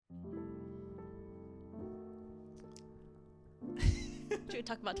Should we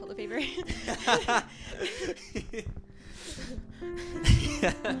talk about toilet paper?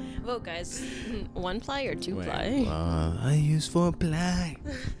 Vote, guys. 1 ply or 2 ply? I use 4 ply.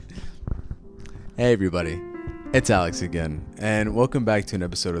 Hey, everybody. It's Alex again, and welcome back to an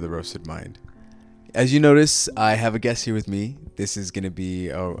episode of The Roasted Mind. As you notice, I have a guest here with me. This is going to be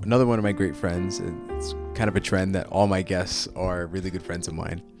another one of my great friends. It's kind of a trend that all my guests are really good friends of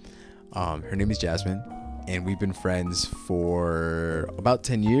mine. Her name is Jasmine, and we've been friends for about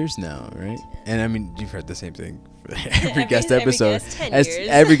 10 years now, right? And I mean, you've heard the same thing for every guest episode.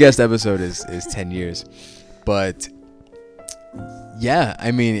 Every guest episode is 10 years. But yeah,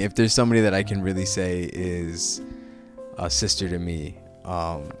 I mean, if there's somebody that I can really say is a sister to me,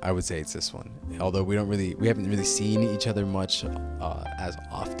 I would say it's this one. Although we haven't really seen each other much as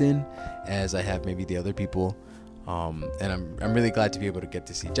often as I have maybe the other people. And I'm really glad to be able to get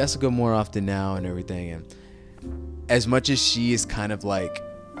to see Jessica more often now and everything. And as much as she is kind of like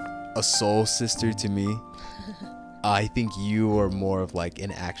a soul sister to me, I think you are more of like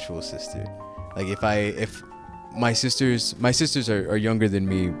an actual sister. Like if my sisters are younger than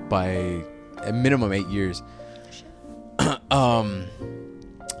me by a minimum 8 years.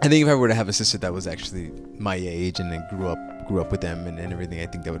 I think if I were to have a sister that was actually my age and then grew up with them and everything, I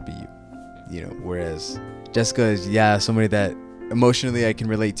think that would be you know, whereas Jessica is somebody that emotionally I can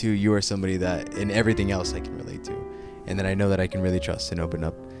relate to. You are somebody that in everything else I can relate to, and that I know that I can really trust and open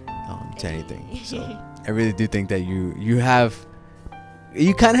up to anything. So I really do think that you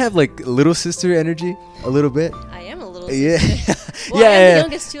kind of have like little sister energy a little bit. I am a little sister. Well, I'm the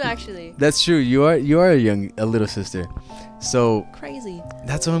youngest too, actually. That's true. You are a little sister. So crazy.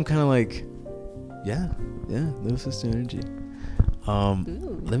 That's what I'm kind of like. Yeah, little sister energy.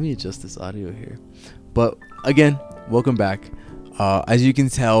 Let me adjust this audio here. But again, welcome back. As you can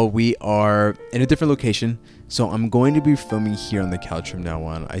tell, we are in a different location, so I'm going to be filming here on the couch from now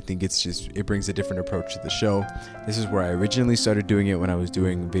on. I think it brings a different approach to the show. This is where I originally started doing it when I was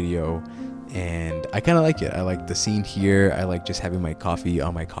doing video, and I kind of like it. I like the scene here. I like just having my coffee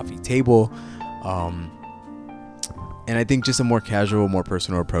on my coffee table. And I think just a more casual, more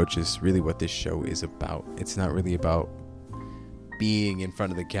personal approach is really what this show is about. It's not really about being in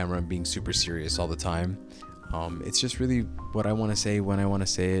front of the camera and being super serious all the time. It's just really what I want to say when I want to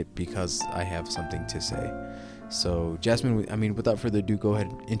say it, because I have something to say. So Jasmine, I mean, without further ado, go ahead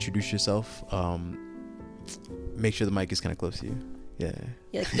and introduce yourself. Make sure the mic is kind of close to you. Yeah,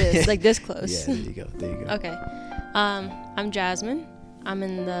 like this close. Yeah, there you go. Okay. I'm Jasmine. I'm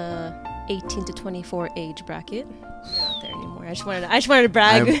in the 18 to 24 age bracket. I'm not there anymore. I just wanted to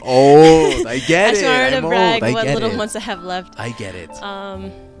brag. I'm old. I get it. I just wanted to brag what little it. months I have left. I get it.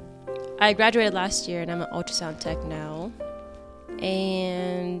 I graduated last year, and I'm an ultrasound tech now.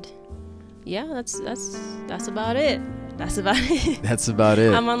 And yeah, that's about it. That's about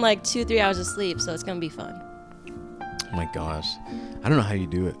it. I'm on like 2-3 hours of sleep, so it's gonna be fun. Oh my gosh, I don't know how you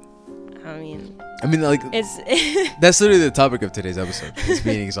do it. I mean, like, it's that's literally the topic of today's episode. Is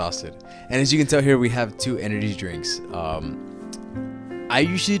being exhausted. And as you can tell here, we have 2 energy drinks. I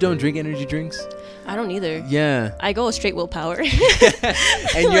usually don't drink energy drinks. I don't either. Yeah. I go with straight willpower.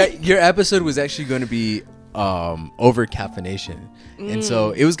 And your episode was actually going to be over caffeination. And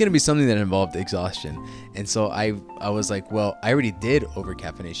so it was going to be something that involved exhaustion. And so I was like, well, I already did over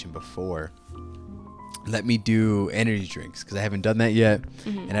caffeination before. Let me do energy drinks, because I haven't done that yet.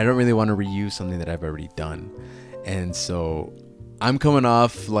 And I don't really want to reuse something that I've already done. And so I'm coming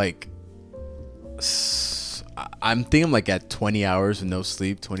off like, I'm like at 20 hours with no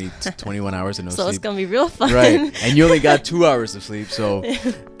sleep, 20 to 21 hours of no sleep. So it's going to be real fun. Right. And you only got 2 hours of sleep. So so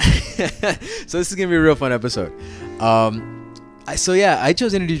this is going to be a real fun episode. I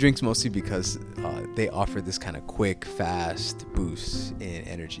chose energy drinks mostly because they offer this kind of quick, fast boost in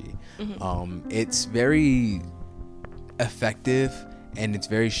energy. It's very effective, and it's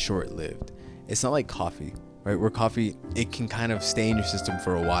very short-lived. It's not like coffee, right? Where coffee, it can kind of stay in your system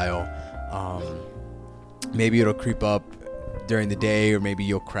for a while. Maybe it'll creep up during the day, or maybe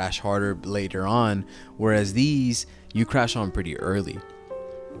you'll crash harder later on. Whereas these, you crash on pretty early.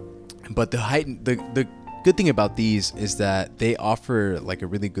 But the good thing about these is that they offer like a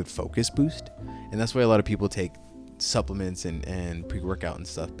really good focus boost, and that's why a lot of people take supplements and pre-workout and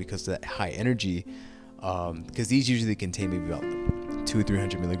stuff, because of that high energy. Because these usually contain maybe about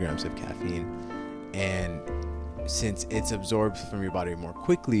 200-300 milligrams of caffeine, and since it's absorbed from your body more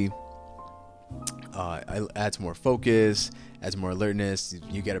quickly, it adds more focus, adds more alertness.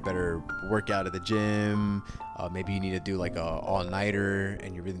 You get a better workout at the gym. Maybe you need to do like a all-nighter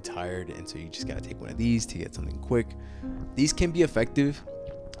and you're really tired, and so you just gotta take one of these to get something quick. These can be effective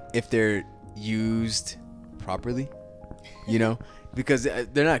if they're used properly. you know, because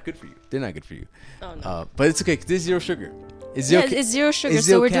they're not good for you. They're not good for you. Oh, no. But it's okay because there's zero sugar. It's zero sugar,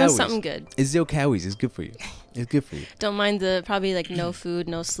 so we're doing something good. It's 0 calories. It's good for you. It's good for you. Don't mind the probably like no food,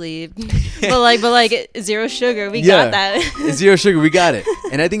 no sleep, but like zero sugar. We got that. It's 0 sugar. We got it.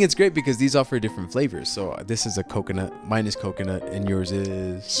 And I think it's great because these offer different flavors. So this is a coconut. Mine is coconut, and yours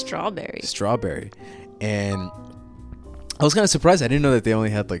is strawberry. Strawberry, and I was kind of surprised. I didn't know that they only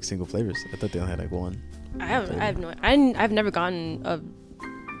had like single flavors. I thought they only had like one. I've never gotten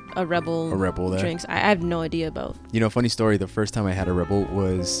a Rebel there. drinks. I have no idea about. You know, funny story. The first time I had a Rebel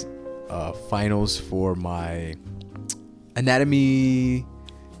was finals for my anatomy.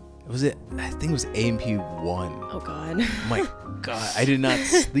 Was it? I think it was A&P 1. Oh God. My God, I did not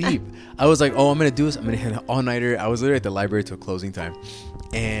sleep. I was like, oh, I'm gonna do this. I'm gonna hit an all-nighter. I was literally at the library till closing time,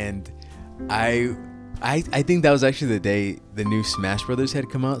 and I think that was actually the day the new Smash Brothers had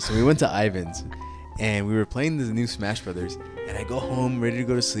come out. So we went to Ivan's. And we were playing the new Smash Brothers, and I go home ready to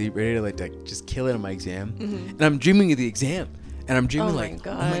go to sleep, ready to like just kill it on my exam. Mm-hmm. And I'm dreaming of the exam, and I'm dreaming oh my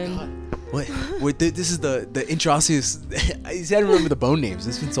God, what? This is the intraosseous. I just had to remember the bone names.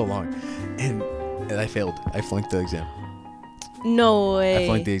 It's been so long, and I failed. I flunked the exam. No way. I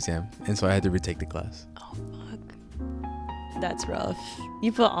flunked the exam, and so I had to retake the class. Oh fuck, that's rough.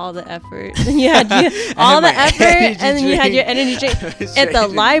 You put all the effort. You had all the effort, and then you had your energy drink at the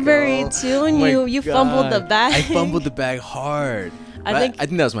library too, and you fumbled the bag. I fumbled the bag hard. I think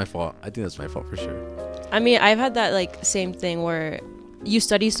that was my fault. I think that's my fault for sure. I mean, I've had that like same thing where you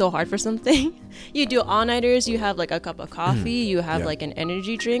study so hard for something. You do all-nighters. You have like a cup of coffee. You have like an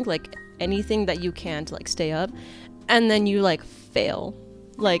energy drink, like anything that you can to like stay up, and then you like fail,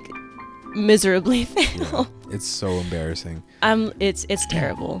 like miserably fail. Yeah, it's so embarrassing. It's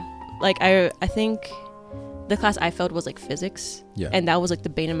terrible. Like I think the class I failed was like physics. Yeah. And that was like the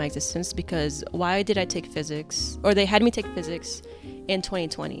bane of my existence because why did I take physics? Or they had me take physics in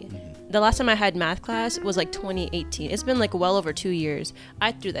 2020. Mm-hmm. The last time I had math class was like 2018. It's been like well over 2 years.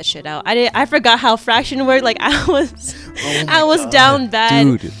 I threw that shit out. I forgot how fraction worked. Like I was down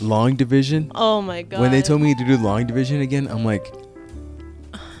bad. Dude, long division? Oh my God. When they told me to do long division again, I'm like,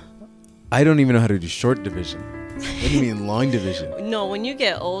 I don't even know how to do short division. What do you mean long division? No, when you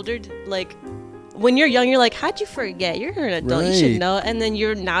get older, like when you're young, you're like, how'd you forget? You're an adult. Right. You should know. And then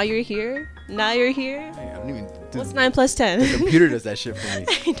you're here. Now you're here. Hey, I don't even. What's 9 plus 10? The computer does that shit for me.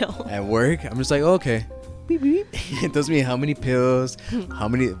 I know. At work, I'm just like, oh, okay. Beep, beep. It tells me how many pills,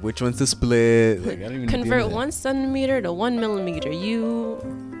 which ones to split. Like, I don't even convert 1 centimeter to 1 millimeter. Wait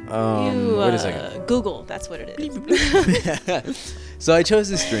a second. Google. That's what it is. So I chose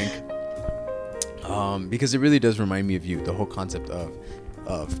this drink. Because it really does remind me of you, the whole concept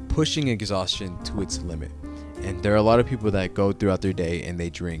of pushing exhaustion to its limit. And there are a lot of people that go throughout their day and they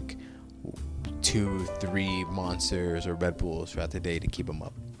drink 2-3 Monsters or Red Bulls throughout the day to keep them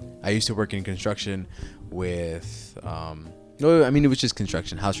up. I used to work in construction with, it was just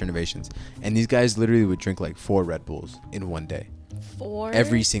construction, house renovations. And these guys literally would drink like 4 Red Bulls in one day. 4?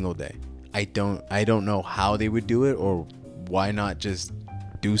 Every single day. I don't know how they would do it or why not just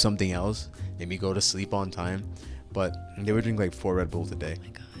do something else. Maybe go to sleep on time, but they would drink like 4 Red Bulls a day.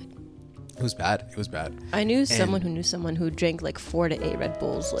 Oh my God. It was bad. I knew someone who drank like 4 to 8 Red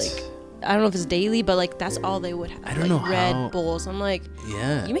Bulls. Like, I don't know if it's daily, but like that's all they would have. I don't know Red Bulls. I'm like,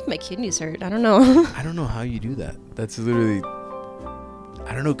 yeah, you make my kidneys hurt. I don't know. I don't know how you do that. That's literally,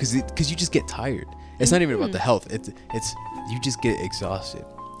 I don't know, because you just get tired. It's not even about the health. It's you just get exhausted.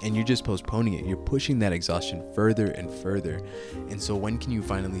 And you're just postponing it. You're pushing that exhaustion further and further. And so when can you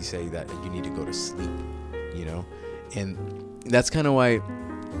finally say that you need to go to sleep? You know? And that's kind of why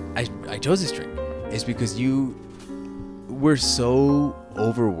I chose this drink. It's because you were so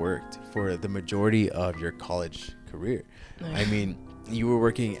overworked for the majority of your college career. I mean, you were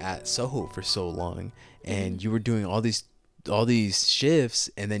working at Soho for so long. And you were doing all these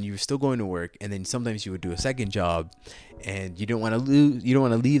shifts, and then you were still going to work, and then sometimes you would do a second job, and you don't want to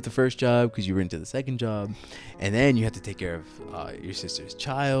leave the first job because you were into the second job, and then you have to take care of your sister's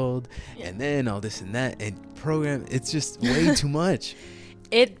child, and then all this and that, and program. It's just way too much.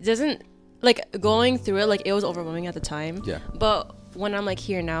 It doesn't, like, going through it, like, it was overwhelming at the time. Yeah. But when I'm like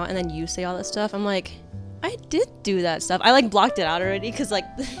here now, and then you say all that stuff, I'm like, I did do that stuff. I like blocked it out already because like.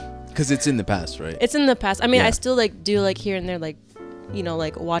 Because it's in the past, right? It's in the past. I mean, I still like do like here and there, like, you know,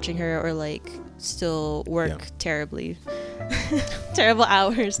 like watching her or like still work terribly, terrible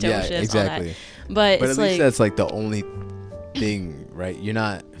hours, terrible shifts, exactly. All that. But it's at least that's like the only thing, right? You're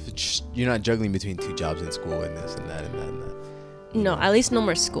not juggling between 2 jobs in school and this and that and that and that. No, at least no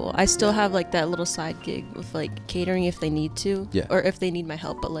more school. I still have like that little side gig with like catering if they need to, or if they need my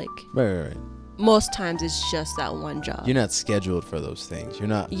help. But like, right. most times it's just that one job. You're not scheduled for those things. You're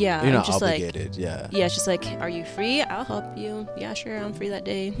not. Yeah. You're not obligated. Yeah. Yeah. It's just like, are you free? I'll help you. Yeah, sure. I'm free that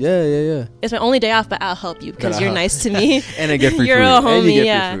day. Yeah. It's my only day off, but I'll help you because you're nice to me. And I get free you're food. a homie. And you get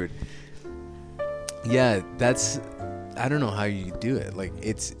yeah. free food. Yeah, I don't know how you do it. Like,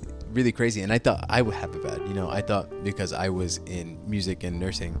 it's really crazy. And I thought I would have it bad. You know, I thought because I was in music and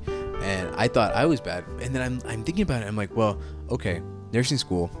nursing, and I thought I was bad. And then I'm thinking about it. I'm like, well, okay, nursing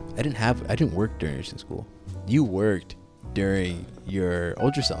school. I didn't work during nursing school. You worked during your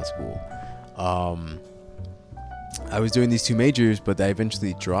ultrasound school. I was doing these 2 majors, but I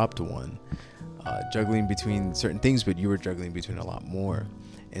eventually dropped one, juggling between certain things, but you were juggling between a lot more.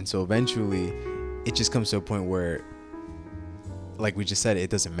 And so eventually it just comes to a point where, like we just said, it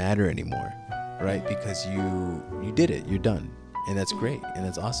doesn't matter anymore, right? Because you did it, you're done, and that's great, and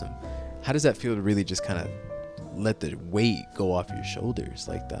that's awesome. How does that feel to really just kind of let the weight go off your shoulders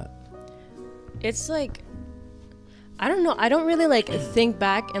like that? It's like, I don't know. I don't really like think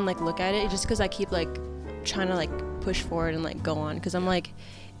back and like look at it just because I keep like trying to like push forward and like go on. Because I'm like,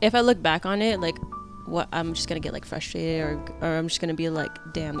 if I look back on it, like, what, I'm just gonna get like frustrated or I'm just gonna be like,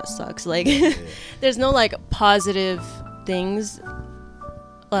 damn, that sucks. Like, there's no like positive things.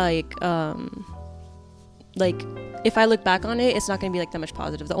 Like if I look back on it, it's not gonna be like that much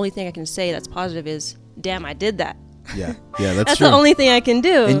positive. The only thing I can say that's positive is, damn, I did that. Yeah, that's that's true. the only thing I can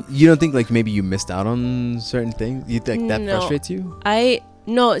do. And you don't think like maybe you missed out on certain things? You think that frustrates you?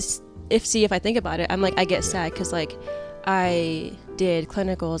 If I think about it, I'm like, I get sad because like I did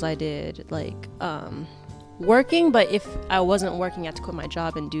clinicals, I did like working, but if I wasn't working, I had to quit my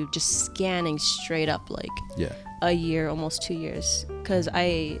job and do just scanning straight up like a year, almost 2 years, because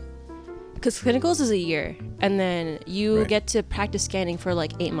clinicals is a year, and then you get to practice scanning for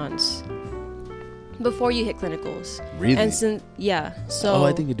like 8 months before you hit clinicals. Really? And so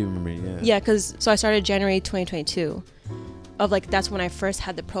I think I do remember. Yeah, because I started January 2022. Of like, that's when I first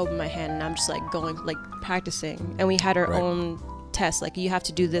had the probe in my hand, and I'm just like going like practicing, and we had our own tests, like you have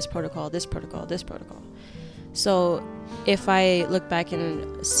to do this protocol, this protocol, this protocol. So if I look back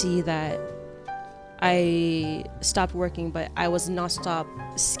and see that I stopped working, but I was non-stop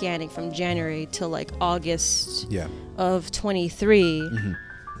scanning from January till like August of 23,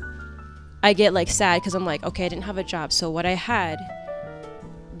 I get like sad because I'm like, okay, I didn't have a job. So what I had,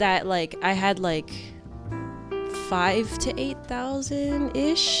 that like I had like 5,000 to 8,000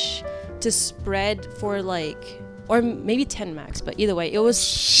 ish to spread for like, or maybe 10 max, but either way, it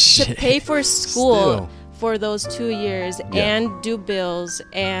was to pay for school for those 2 years and do bills,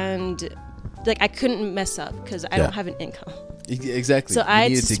 and like I couldn't mess up because I don't have an income. Exactly. So I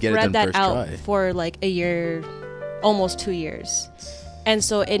had to spread that out for like a year, almost 2 years. And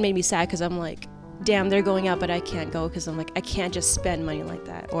so it made me sad because I'm like, damn, they're going out, but I can't go because I'm like, I can't just spend money like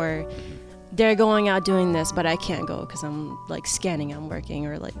that. Or they're going out doing this, but I can't go because I'm like scanning, I'm working,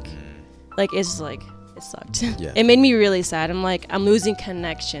 or like it's like, it sucked. It made me really sad. I'm like, I'm losing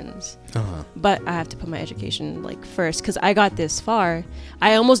connections, but I have to put my education like first because I got this far.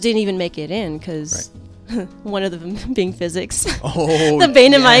 I almost didn't even make it in because one of them being physics, the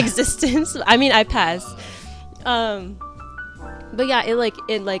bane of my existence. I mean, I passed. But yeah, it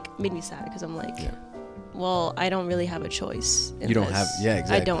made me sad because I'm like, well, I don't really have a choice. You don't have,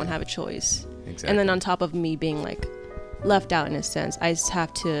 exactly. I don't have a choice. Exactly. And then on top of me being like left out in a sense, I just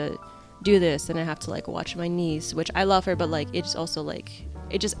have to do this, and I have to like watch my niece, which I love her, but like it's also like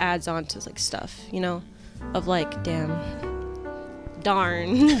it just adds on to like stuff, you know, of like, damn,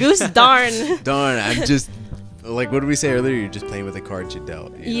 darn, goose darn. Darn, I'm just like, what did we say earlier? You're just playing with the cards you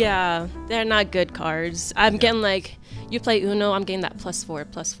dealt. You know? Yeah, they're not good cards. I'm getting like, you play Uno, I'm getting that +4,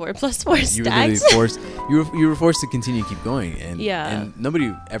 +4, +4 stacks. You were really forced. You were forced to continue to keep going, and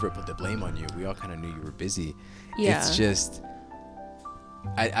nobody ever put the blame on you. We all kind of knew you were busy. Yeah. It's just,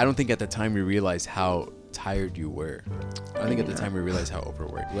 I don't think at the time we realized how tired you were. I don't think at the time we realized how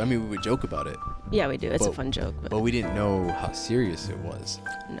overworked. I mean, we would joke about it. Yeah, we do. It's a fun joke. But we didn't know how serious it was.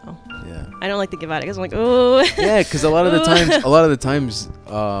 No. Yeah. I don't like thinking about it because I'm like, oh. Yeah, because a lot of the times,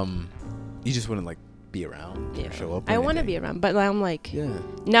 you just wouldn't like be around or show up. I want to be around, but I'm like,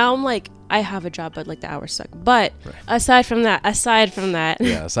 now I'm like, I have a job, but like the hours suck. But aside from that,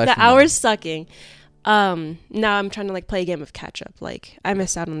 the hours sucking. Now I'm trying to like play a game of catch up. Like I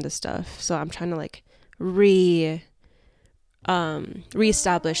missed out on this stuff, so I'm trying to like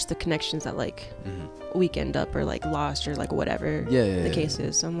reestablish the connections that like weekend up or like lost or like whatever the case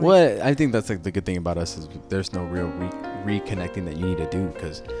is. So I'm like, well, I think that's like the good thing about us is there's no real reconnecting that you need to do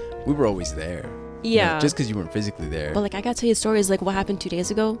because we were always there. Yeah. Just because you weren't physically there. But like, I gotta tell you stories like what happened 2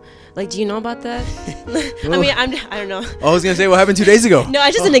 days ago. Like, do you know about that? I mean, I don't know. I was gonna say what happened 2 days ago. No,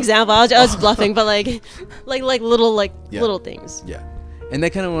 I just an example. I was bluffing, but like little little things. Yeah. And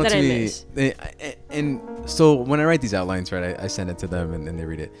that kind of wants me. And so when I write these outlines, right, I send it to them and then they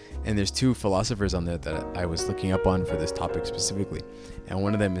read it. And there's 2 philosophers on there that I was looking up on for this topic specifically. And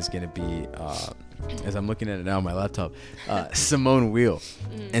one of them is going to be, as I'm looking at it now on my laptop, Simone Weil.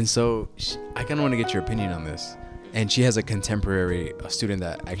 And so I kind of want to get your opinion on this. And she has a student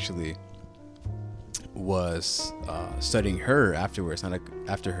that actually was studying her afterwards, not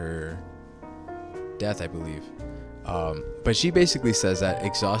after her death, I believe. But she basically says that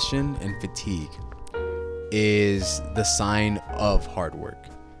exhaustion and fatigue is the sign of hard work,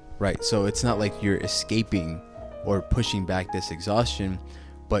 right? So it's not like you're escaping or pushing back this exhaustion,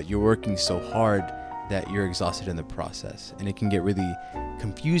 but you're working so hard that you're exhausted in the process. And it can get really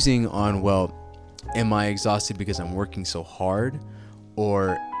confusing on, well, am I exhausted because I'm working so hard,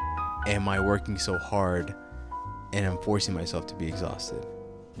 or am I working so hard and I'm forcing myself to be exhausted?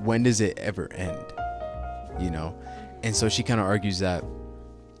 When does it ever end? And so she kind of argues that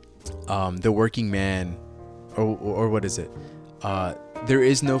the working man, or what is it? There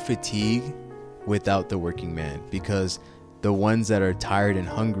is no fatigue without the working man, because the ones that are tired and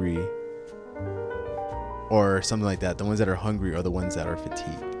hungry, or something like that, the ones that are hungry are the ones that are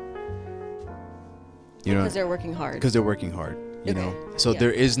fatigued. Because they're working hard. Because they're working hard, you know? So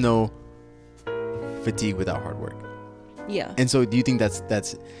there is no fatigue without hard work. Yeah. And so do you think that's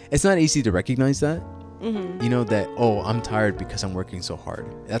it's not easy to recognize that? Mm-hmm. That, oh, I'm tired because I'm working so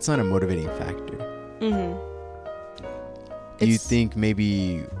hard. That's not a motivating factor. Mm-hmm. Do you think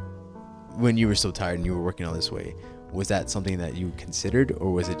maybe when you were so tired and you were working all this way, was that something that you considered,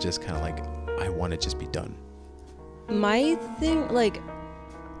 or was it just kind of like, I want to just be done? My thing, like,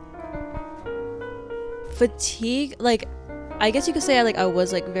 fatigue, like, I guess you could say I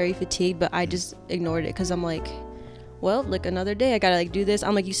was like very fatigued, but I just ignored it because I'm like, well, like another day I gotta like do this.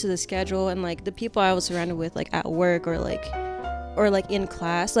 I'm like used to the schedule, and like the people I was surrounded with, like at work or like in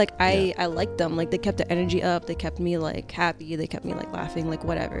class, like I liked them. Like they kept the energy up, they kept me like happy, they kept me like laughing, like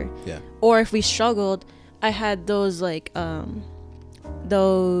whatever. Yeah. Or if we struggled, I had those like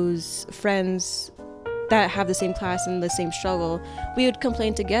those friends that have the same class and the same struggle. We would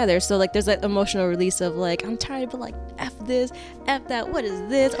complain together. So like there's that emotional release of like, I'm tired, but like F this, F that, what is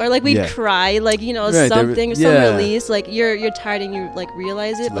this? Or like we'd cry, like, something, some release. Like you're tired and you like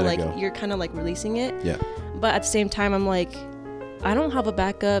realize it, but like you're kind of like releasing it. Yeah. But at the same time, I'm like, I don't have a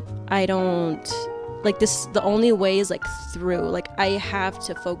backup. I don't like this. The only way is like through. Like I have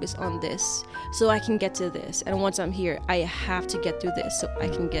to focus on this so I can get to this. And once I'm here, I have to get through this so I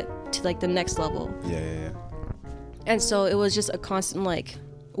can get to like the next level. Yeah. And so it was just a constant like,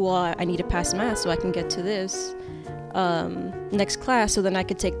 well, I need to pass math so I can get to this next class, so then I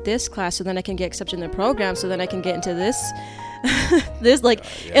could take this class, so then I can get accepted in the program, so then I can get into this this like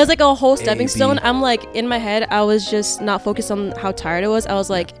it was like a whole stepping stone. I'm like, in my head I was just not focused on how tired I was. I was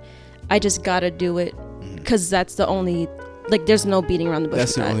like, I just gotta do it because that's the only, like, there's no beating around the bush.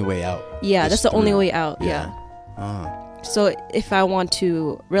 That's the only way out. Yeah, that's the only way out. Yeah. So if I want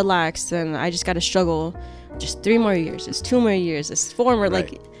to relax, then I just gotta struggle just 3 more years, just 2 more years, just 4 more.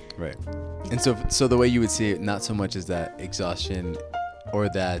 Right. And so the way you would see it, not so much as that exhaustion, or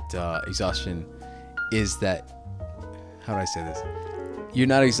that exhaustion is that, how do I say this? You're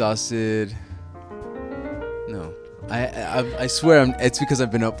not exhausted. No, I swear it's because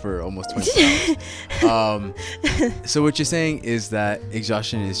I've been up for almost 20 hours. So what you're saying is that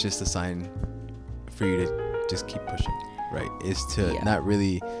exhaustion is just a sign for you to just keep pushing, right? Is to not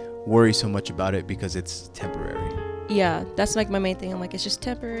really worry so much about it because it's temporary. Yeah, that's like my main thing. I'm like, it's just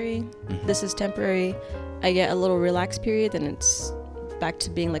temporary. This is temporary. I get a little relaxed period, then it's back to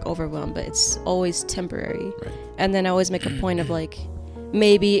being like overwhelmed, but it's always temporary. Right. And then I always make a point of like,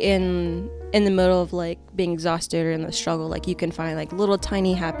 maybe in the middle of like being exhausted or in the struggle, like you can find like little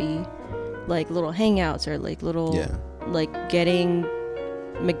tiny happy, like little hangouts, or like little like getting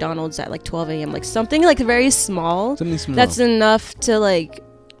McDonald's at like 12 a.m. like something like very small. Something small. That's enough to like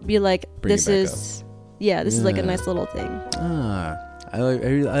be like, this is like a nice little thing. I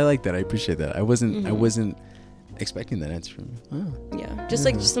like that. I appreciate that. I wasn't expecting that answer from you. Just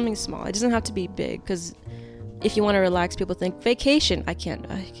just something small. It doesn't have to be big, because if you want to relax, people think vacation. I can't.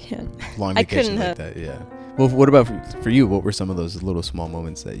 Long vacation like that. Yeah. Well, what about for you? What were some of those little small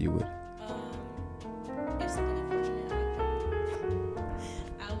moments that you would? If something unfortunate happened,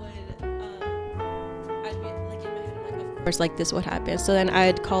 I'd be like in my head, I'm like, of First, like, this would happen. So then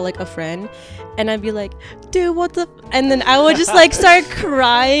I'd call like a friend and I'd be like, dude, what the and then I would just like start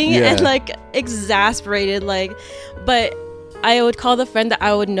crying and like exasperated, like, but I would call the friend that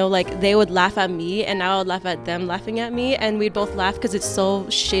I would know, like, they would laugh at me and I would laugh at them laughing at me, and we'd both laugh because it's so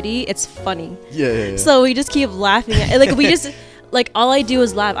shitty, it's funny. Yeah. So we just keep laughing at, like, we just like, all I do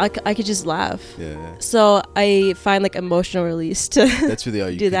is laugh. I could just laugh. Yeah. So I find like emotional release to that's really all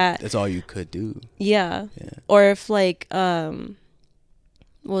you do. That's all you could do. Yeah. Or if like what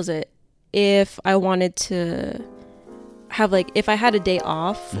was it? If I wanted to have like, if I had a day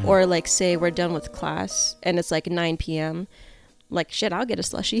off, or like say we're done with class and it's like 9 p.m. like, shit, I'll get a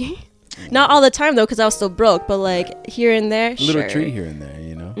slushie. Not all the time though, because I was still broke, but like here and there, little treat here and there,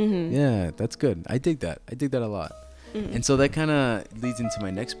 you know. Yeah, that's good. I dig that a lot. And so that kind of leads into my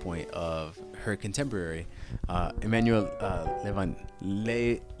next point of her contemporary, Emmanuel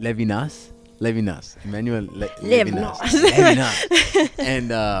Levinas,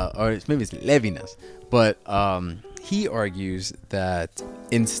 and or maybe it's Levinas, but he argues that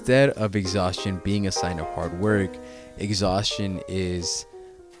instead of exhaustion being a sign of hard work, exhaustion is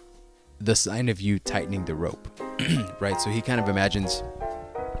the sign of you tightening the rope, right? So he kind of imagines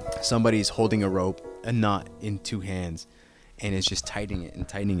somebody's holding a rope, a knot in two hands, and it's just tightening it and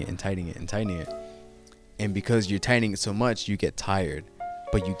tightening it and tightening it and tightening it. And because you're tightening it so much, you get tired,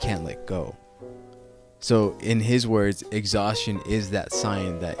 but you can't let go. So in his words, exhaustion is that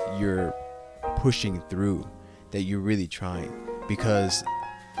sign that you're pushing through, that you're really trying, because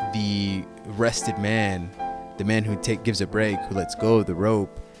the rested man, the man who gives a break, who lets go of the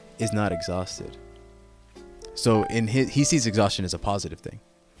rope, is not exhausted. So he sees exhaustion as a positive thing.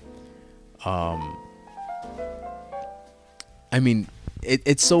 I mean,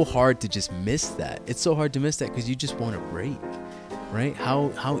 it's so hard to just miss that. It's so hard to miss that because you just want a break, right?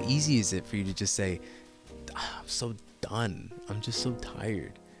 How easy is it for you to just say, I'm so done. I'm just so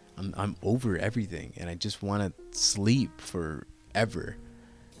tired. I'm over everything and I just want to sleep forever.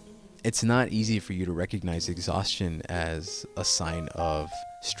 It's not easy for you to recognize exhaustion as a sign of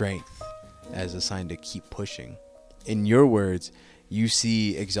strength, as a sign to keep pushing. In your words, you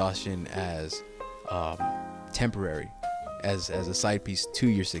see exhaustion as temporary, as a side piece to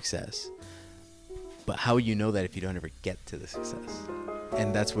your success. But how you know that if you don't ever get to the success?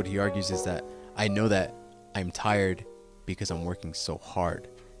 And that's what he argues, is that I know that I'm tired because I'm working so hard,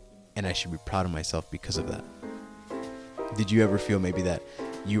 and I should be proud of myself because of that. Did you ever feel maybe that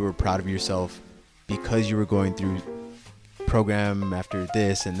you were proud of yourself because you were going through program after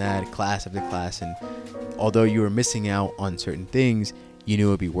this and that, class after class, and although you were missing out on certain things, you knew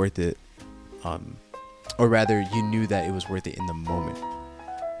it would be worth it, or rather you knew that it was worth it in the moment?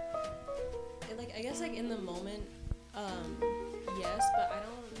 Like, I guess like in the moment, yes, but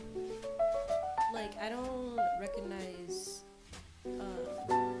I don't recognize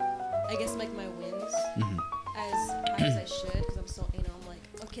I guess like my wins as high as I should, because I'm so, I'm like,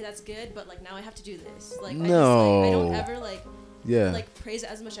 okay, that's good, but like now I have to do this. Like, I don't ever like praise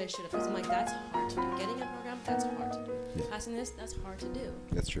it as much as I should have, because I'm like, that's hard to do. Getting a program, that's hard to do. Passing this, that's hard to do.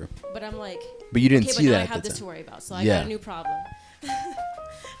 That's true. But I'm like, but you didn't see that. I have this to worry about, so I got a new problem.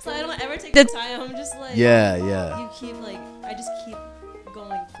 So I don't ever take the time. I'm just like, you keep like, I just keep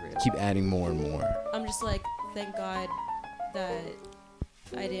going through. Keep adding more and more. I'm just like, thank God that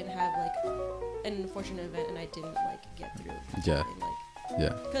I didn't have like an unfortunate event and I didn't like get through.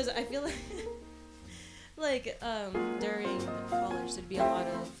 Because I feel like during college there'd be a lot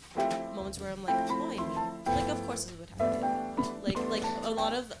of moments where I'm like, why me? Like, of course this would happen. Like a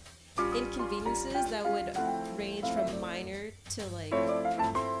lot of inconveniences that would range from minor to like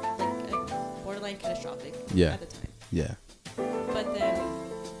borderline catastrophic at the time. Yeah. But then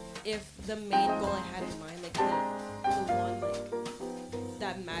if the main goal I had in mind, like the one like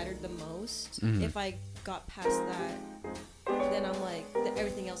that mattered the most, if I got past that, then I'm like,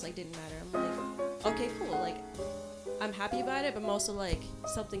 everything else like didn't matter. I'm like, okay, cool, like I'm happy about it, but I'm also like,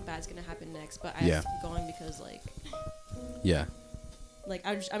 something bad's gonna happen next, but I have to keep going because like like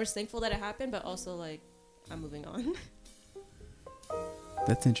I'm just thankful that it happened, but also like I'm moving on.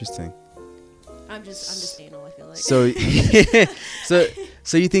 That's interesting. I'm just anal, I feel like. So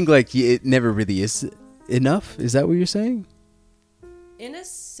you think like it never really is enough? Is that what you're saying? In a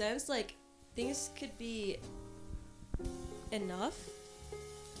sense, like things could be enough,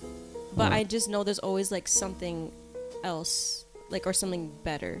 but I just know there's always like something else, like, or something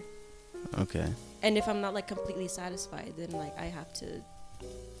better. Okay. And if I'm not like completely satisfied, then like I have to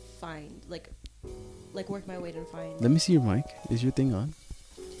find like work my way to find. Let me see your mic. Is your thing on?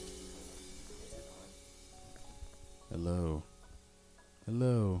 Hello.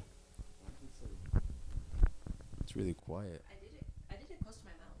 It's really quiet. I did it close to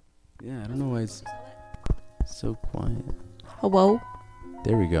my mouth. Yeah, I don't know why it's so quiet. Hello?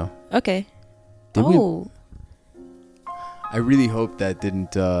 There we go. Okay. I really hope that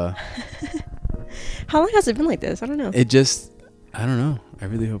didn't... How long has it been like this? I don't know. I don't know. I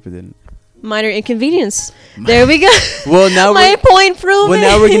really hope it didn't. Minor inconvenience. There we go. Well, now my point proven. Well,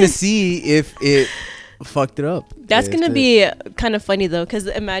 now we're going to see if it fucked it up. That's going to be kind of funny, though, because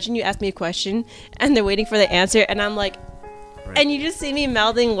imagine you ask me a question, and they're waiting for the answer, and I'm like... Right. And you just see me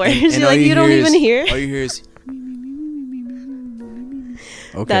mouthing words. And you're like, you don't even hear. All you hear is...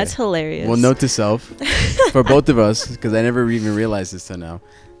 Okay. That's hilarious. Well, note to self, for both of us, because I never even realized this till now,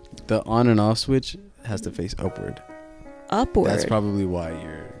 the on and off switch has to face upward. Upward? That's probably why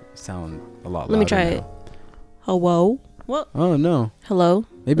you sound a lot louder. Let me try it. Hello? What? Oh, no. Hello?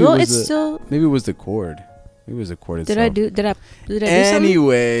 Maybe maybe it was the cord. Maybe it was the cord itself. Did I do something?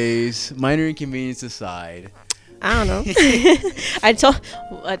 Anyways, minor inconvenience aside. I don't know. I told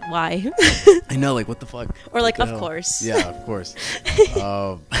why. I know, like, what the fuck? Or like, of course. Yeah, of course.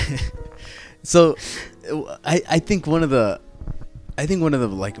 So, I think one of the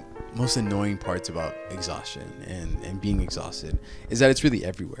like most annoying parts about exhaustion and being exhausted is that it's really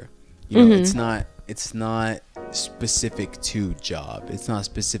everywhere. You know, it's not specific to job. It's not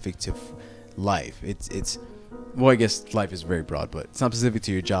specific to life. It's well, I guess life is very broad, but it's not specific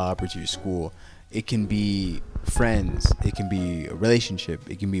to your job or to your school. It can be friends, it can be a relationship,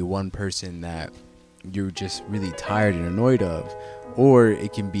 it can be one person that you're just really tired and annoyed of, or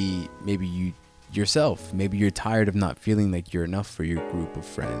it can be maybe you yourself. Maybe you're tired of not feeling like you're enough for your group of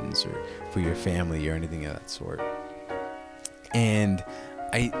friends or for your family or anything of that sort. And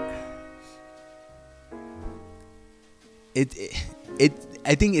I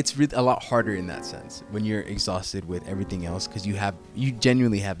think it's really a lot harder in that sense when you're exhausted with everything else, because you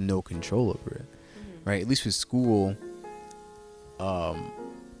genuinely have no control over it. Right, at least with school,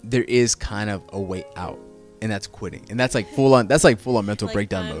 there is kind of a way out, and that's quitting, and that's like full on. That's like full on mental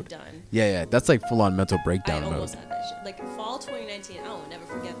breakdown mode. Done. Yeah, that's like full on mental breakdown mode. I almost had that shit. Like fall 2019, I will never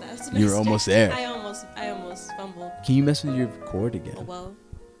forget that semester. You were almost there. I almost fumbled. Can you mess with your cord again? Hello.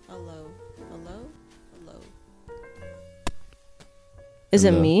 Is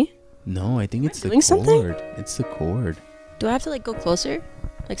it me? No, I think it's the cord. Something? It's the cord. Do I have to like go closer?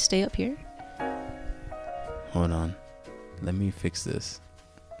 Like stay up here? Hold on. Let me fix this.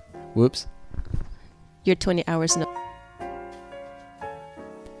 Whoops. You're 20 hours no.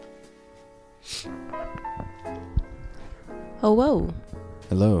 Oh, whoa.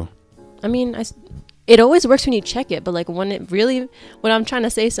 Hello. I mean, it always works when you check it, but like when I'm trying to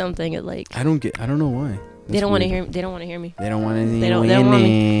say something, it like... I don't know why. They don't want to hear me. They don't want to hear me. They don't want anything. They don't want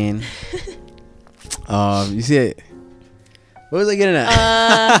me. You see it? What was I getting at?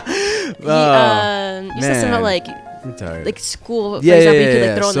 You said something like school. For example, you could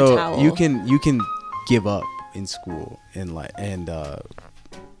like throw in the towel. You can give up in school and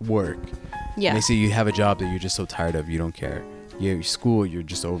work. Yeah. They say you have a job that you're just so tired of, you don't care. Your school, you're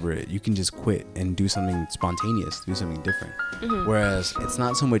just over it. You can just quit and do something spontaneous, do something different. Mm-hmm. Whereas it's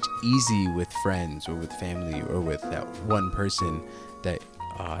not so much easy with friends or with family or with that one person that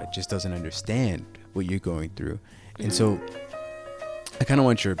just doesn't understand what you're going through. Mm-hmm. And so I kind of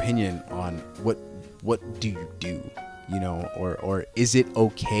want your opinion on what do you do, you know, or is it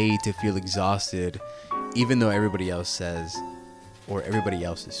okay to feel exhausted even though everybody else says or everybody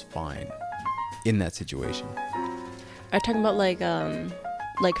else is fine in that situation? Are you talking about like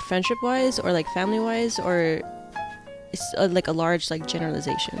friendship wise or like family wise, or it's like a large like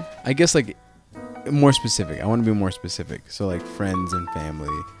generalization? I guess like more specific. I want to be more specific. So like friends and family,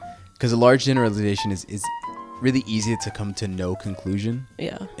 because a large generalization is really easy to come to no conclusion.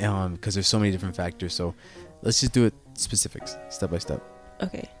 Yeah. Because there's so many different factors. So let's just do it specifics, step by step.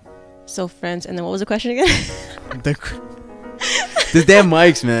 Okay. So friends, and then what was the question again? The damn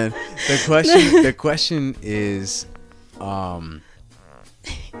mics, man. The question is, damn,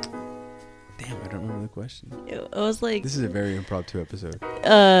 I don't remember the question. It was like, this is a very impromptu episode.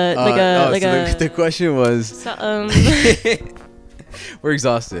 The question was, we're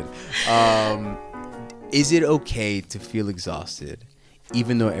exhausted. Is it okay to feel exhausted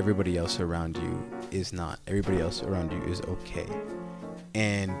even though everybody else around you is not? Everybody else around you is okay.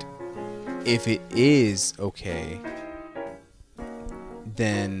 And if it is okay,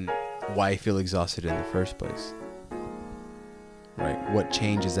 then why feel exhausted in the first place? Right? What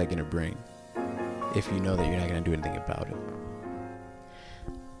change is that going to bring if you know that you're not going to do anything about it?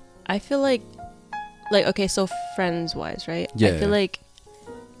 I feel like okay, so friends wise, right? Yeah. I feel like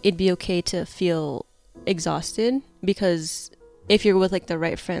it'd be okay to feel exhausted because if you're with like the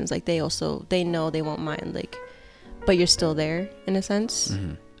right friends, like they know they won't mind like but you're still there in a sense,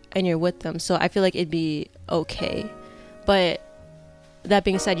 and you're with them. So I feel like it'd be okay. But that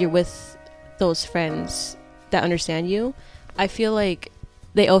being said, you're with those friends that understand you. I feel like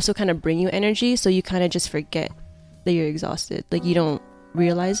they also kind of bring you energy, so you kind of just forget that you're exhausted. Like, you don't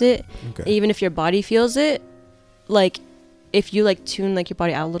realize it. Okay. Even if your body feels it, like, if you like tune like your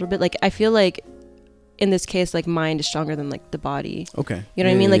body out a little bit, like, I feel like in this case, like, mind is stronger than like the body. Okay. You know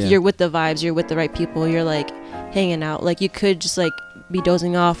what I mean? Like, you're with the vibes, you're with the right people, you're like hanging out. Like, you could just like be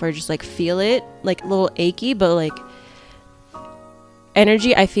dozing off or just like feel it, like a little achy, but like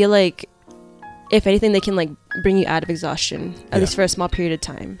energy, I feel like if anything, they can like bring you out of exhaustion, at least for a small period of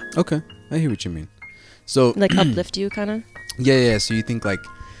time. Okay, I hear what you mean. So like uplift you, kind of. Yeah. So you think like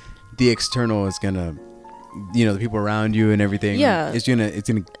the external is gonna, you know, the people around you and everything. Yeah, it's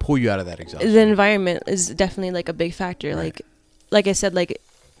gonna pull you out of that exhaustion. The environment is definitely like a big factor. Right. Like I said, like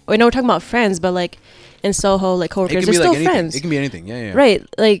I know we're talking about friends, but like in Soho, like coworkers, they're still friends. It can be anything. Yeah. Right.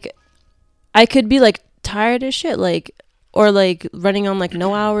 Like I could be like tired as shit, like, or like running on like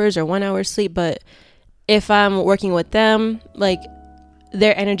no hours or 1 hour sleep, but if I'm working with them, like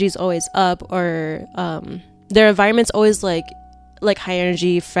their energy is always up, or their environment's always like high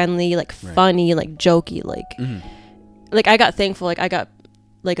energy, friendly, like funny, like jokey, like I got thankful, like I got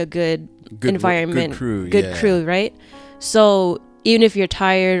like a good environment, good crew, right? So even if you're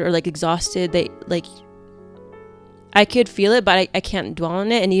tired or like exhausted, they like, I could feel it, but I can't dwell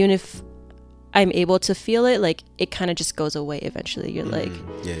on it. And even if I'm able to feel it, like it kind of just goes away eventually. You're like,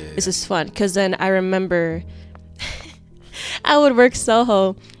 this is fun. Because then I remember I would work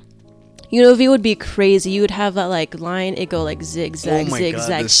Soho. UNLV would be crazy. You would have that like line, it go like zigzag,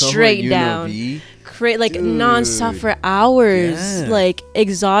 zigzag, straight down, like non-stop for hours. Like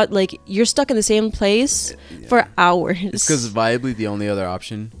like you're stuck in the same place for hours. It's because viably the only other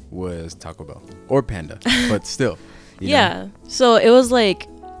option was Taco Bell or Panda, but still. You know? So it was like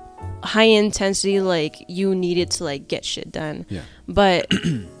high intensity, like you needed to like get shit done. But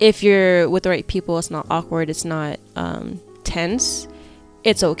if you're with the right people, it's not awkward, it's not tense,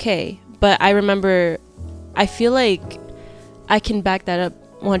 it's okay. But I remember, I feel like I can back that up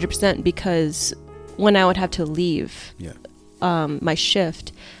 100% because when I would have to leave my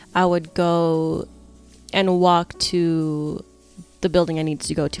shift, I would go and walk to the building I needed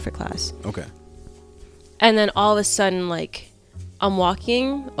to go to for class. Okay. And then all of a sudden, like, I'm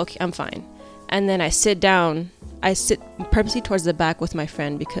walking, okay, I'm fine. And then I sit down. I sit purposely towards the back with my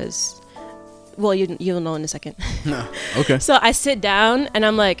friend because, well, you'll know in a second. Okay. So I sit down and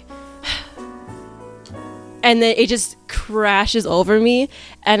I'm like, and then it just crashes over me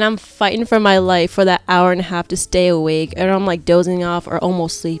and I'm fighting for my life for that hour and a half to stay awake, and I'm like dozing off or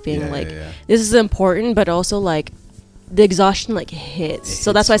almost sleeping. This is important, but also like the exhaustion like hits.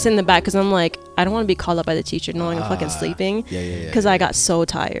 So that's why I sit in the back, because I'm like, I don't want to be called up by the teacher knowing I'm fucking sleeping. Because I got so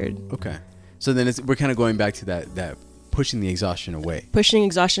tired. Okay. So then we're kind of going back to that pushing the exhaustion away. Pushing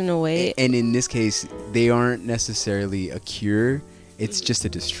exhaustion away. And in this case, they aren't necessarily a cure. It's just a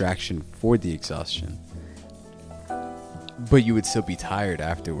distraction for the exhaustion. But you would still be tired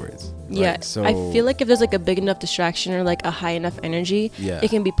afterwards. Yeah. Like, so I feel like if there's like a big enough distraction or like a high enough energy,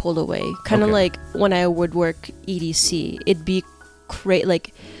 it can be pulled away. Kind of like when I would work EDC, it'd be great.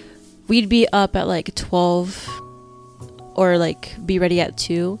 Like we'd be up at like 12 or like be ready at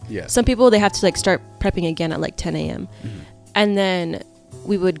 2. Yeah. Some people, they have to like start prepping again at like 10 a.m. And then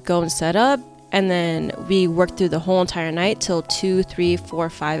we would go and set up, and then we worked through the whole entire night till 2, 3, 4,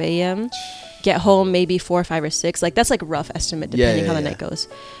 5 a.m. Get home maybe 4, 5, or 6. Like that's like a rough estimate depending how the night goes.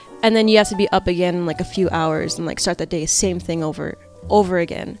 And then you have to be up again in like a few hours and like start the day, same thing over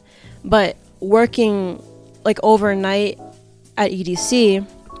again. But working like overnight at EDC,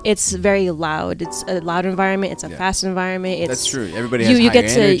 it's very loud. It's a loud environment. It's a fast environment. That's true. Everybody has high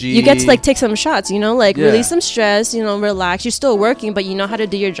energy. You get to like take some shots, you know, like release some stress, you know, relax. You're still working, but you know how to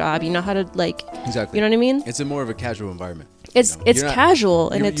do your job. You know how to like, exactly. You know what I mean? It's a more of a casual environment. It's casual,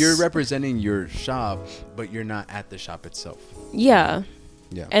 and you're representing your shop, but you're not at the shop itself. Yeah.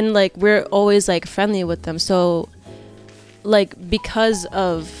 And like we're always like friendly with them, so like because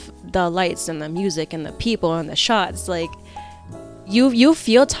of the lights and the music and the people and the shots, like you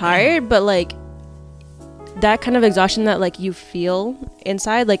feel tired, but like that kind of exhaustion that like you feel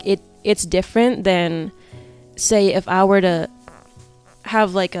inside, like it's different than, say, if I were to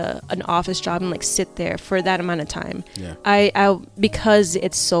have like an office job and like sit there for that amount of time. I because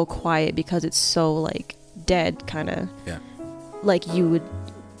it's so quiet, because it's so like dead, kind of like you would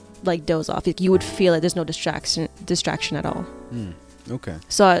like doze off. You would feel it. There's no distraction at all. Okay.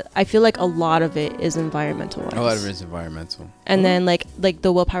 So I feel like a lot of it is environmental wise. A lot of it is environmental. And then like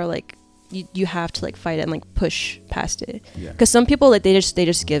the willpower, like you have to like fight it and like push past it. Yeah. Because some people like they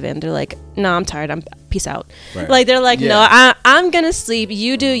just give in. They're like, no, I'm tired. I'm peace out. Right. Like they're like, no, I'm gonna sleep.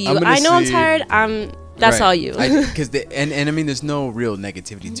 You do you. I know sleep. I'm tired. That's all you. Because and I mean, there's no real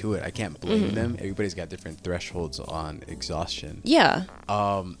negativity to it. I can't blame them. Everybody's got different thresholds on exhaustion. Yeah.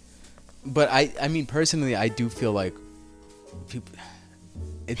 But I mean, personally, I do feel like people.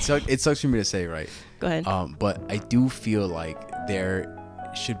 It sucks for me to say, right? Go ahead. But I do feel like there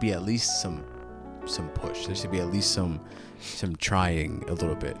should be at least some push. There should be at least some trying a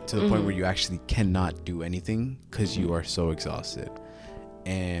little bit to the point where you actually cannot do anything because you are so exhausted.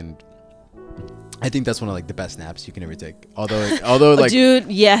 And I think that's one of like the best naps you can ever take. Although like,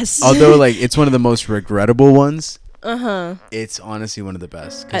 dude, yes. Although like it's one of the most regrettable ones. It's honestly one of the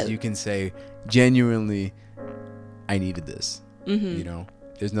best because you can say genuinely, I needed this. You know,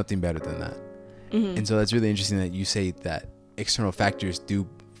 there's nothing better than that. And so that's really interesting that you say that external factors do.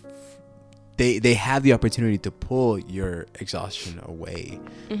 They have the opportunity to pull your exhaustion away.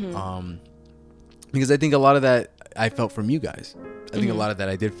 Because I think a lot of that I felt from you guys. I think a lot of that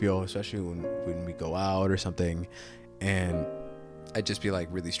I did feel, especially when we go out or something, and I'd just be like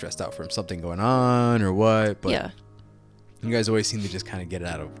really stressed out from something going on or what. But you guys always seem to just kind of get it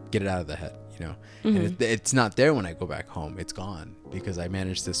out of the head, you know. And it's not there when I go back home. It's gone because I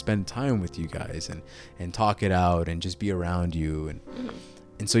managed to spend time with you guys and talk it out and just be around you.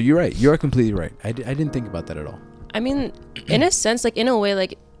 And so you're right. You are completely right. I didn't think about that at all. I mean, in a sense, like in a way,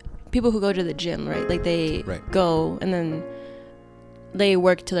 like people who go to the gym, right? Like they go and then they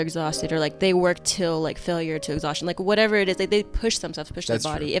work till they're exhausted, or like they work till like failure to exhaustion, like whatever it is. Like they push themselves, push their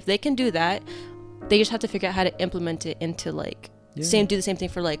body. True. If they can do that, they just have to figure out how to implement it into like do the same thing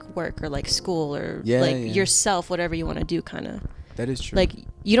for like work or like school or yourself, whatever you want to do, kind of. That is true. Like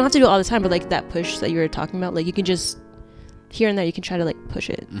you don't have to do it all the time, but like that push that you were talking about, like you can just here and there you can try to like push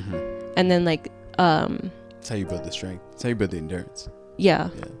it, and then like that's how you build the strength. That's how you build the endurance. Yeah.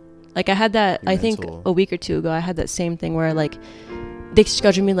 Like I had that, I think a week or two ago, I had that same thing where like they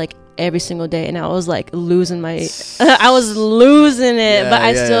scheduled me like every single day, and I was like losing my I was losing it, but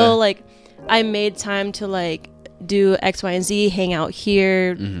I still like I made time to like do X, Y, and Z, hang out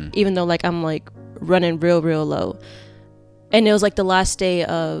here, even though like I'm like running real low. And it was like the last day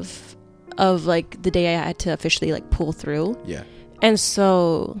of like the day I had to officially like pull through. Yeah. And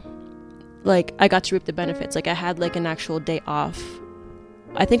so like I got to reap the benefits. Like I had like an actual day off,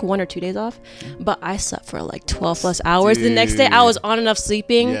 I think 1 or 2 days off, but I slept for like 12 plus hours. Dude. The next day I was on enough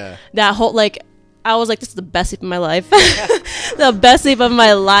sleeping that whole like I was like, this is the best sleep of my life. The best sleep of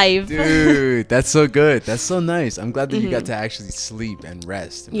my life. Dude, that's so good. That's so nice. I'm glad that you got to actually sleep and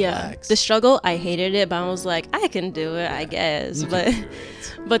rest and relax. The struggle, I hated it, but I was like, I can do it, I guess.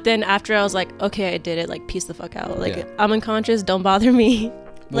 But then after I was like, okay, I did it. Like, peace the fuck out. Like, I'm unconscious. Don't bother me.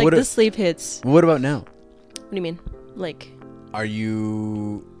 Like, the sleep hits. What about now? What do you mean? Like, are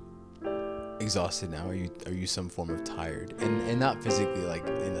you exhausted now? Are you some form of tired, and not physically, like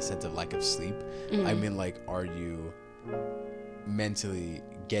in the sense of lack of sleep? I mean, like, are you mentally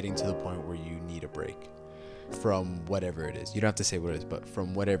getting to the point where you need a break from whatever it is? You don't have to say what it is, but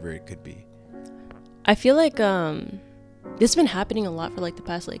from whatever it could be. I feel like this has been happening a lot for like the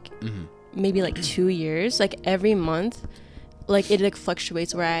past like maybe like 2 years. Like every month, like it like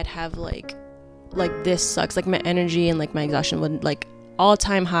fluctuates where I'd have like this sucks, like my energy and like my exhaustion would like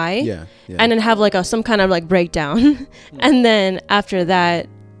all-time high, and then have like some kind of like breakdown, and then after that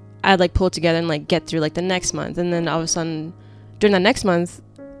I'd like pull it together and like get through like the next month, and then all of a sudden during that next month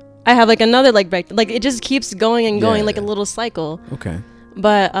I have like another like break. Like it just keeps going and going, like a little cycle. Okay.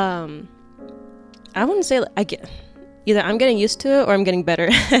 But I wouldn't say like, I get either I'm getting used to it or I'm getting better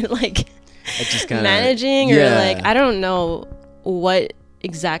at like just kinda, managing or like I don't know what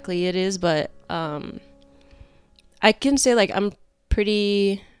exactly it is, but I can say like I'm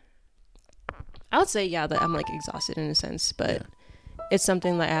pretty, I would say that I'm like exhausted in a sense, but it's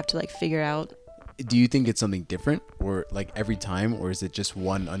something that I have to like figure out. Do you think it's something different or like every time, or is it just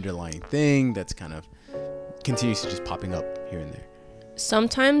one underlying thing that's kind of continues to just popping up here and there?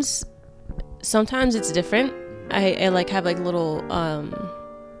 Sometimes it's different. I like have like little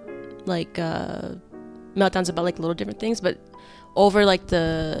meltdowns about like little different things, but over like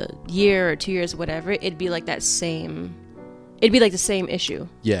the year or 2 years, whatever, it'd be like the same issue.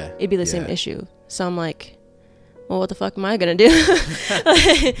 It'd be the same issue. So I'm like, well, what the fuck am I gonna do?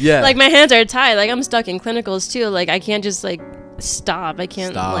 Like my hands are tied. Like I'm stuck in clinicals too. Like I can't just like stop. I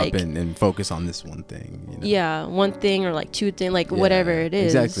can't stop like and focus on this one thing. You know? Yeah, one thing or like two things, like whatever it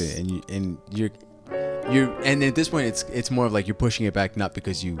is. Exactly. And you're and at this point it's more of like you're pushing it back not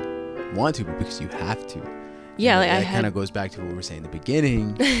because you want to, but because you have to. Yeah, like that kind of goes back to what we were saying in the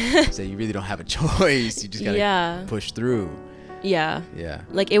beginning. So you really don't have a choice. You just gotta push through. Yeah. Yeah.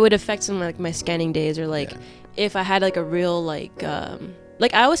 Like it would affect some like my scanning days, or like if I had like a real like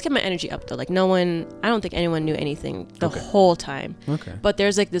I always kept my energy up though. Like I don't think anyone knew anything the whole time. Okay. But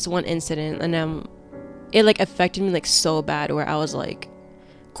there's like this one incident, and it like affected me like so bad, where I was like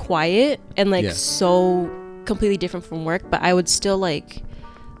quiet and like so completely different from work, but I would still like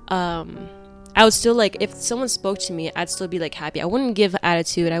if someone spoke to me, I'd still be like happy. I wouldn't give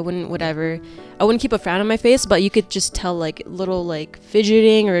attitude, I wouldn't keep a frown on my face, but you could just tell like little like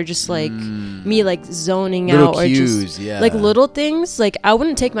fidgeting, or just like me like zoning little out, cues, or just like little things. Like I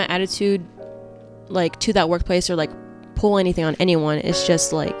wouldn't take my attitude like to that workplace or like pull anything on anyone. It's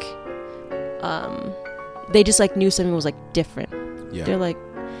just like they just like knew something was like different. They're like,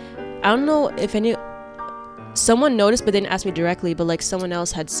 I don't know if someone noticed, but didn't ask me directly, but like someone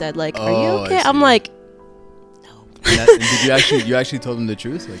else had said like, are you okay? I'm like, no. And did you actually told them the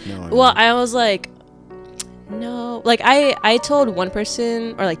truth? Like, no. I was like, no. Like I told one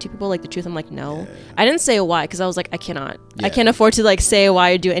person or like two people like the truth. I'm like, no. I didn't say why, because I was like, I can't afford to like say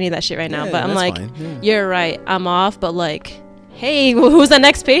why or do any of that shit right now. But I'm like, you're right, I'm off, but like, hey, who's the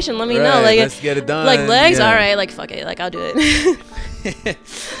next patient? Let me know. Like, let's get it done. Like legs, all right. Like fuck it. Like I'll do it.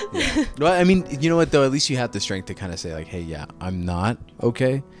 Well, I mean, you know what though? At least you have the strength to kind of say like, hey, I'm not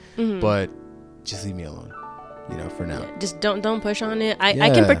okay, but just leave me alone. You know, for now. Just don't push on it. I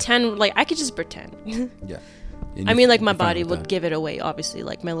can pretend. Like I could just pretend. I mean, like my body would give it away. Obviously,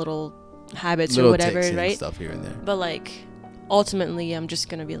 like my little habits or whatever, right? Stuff here and there. But like, ultimately, I'm just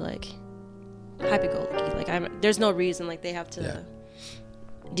gonna be like happy-go-lucky. Like there's no reason like they have to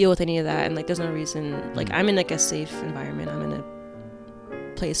deal with any of that, and like there's no reason. Like I'm in like a safe environment. I'm in a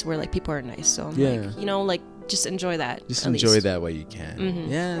place where like people are nice, so I'm like, you know, like just enjoy that. Just enjoy that way you can.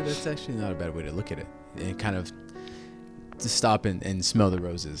 Yeah, that's actually not a bad way to look at it. And kind of to stop and smell the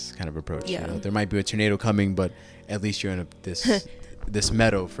roses kind of approach. You know, there might be a tornado coming, but at least you're in this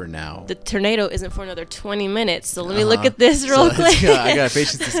meadow for now. The tornado isn't for another 20 minutes, so let me look at this real quick. I got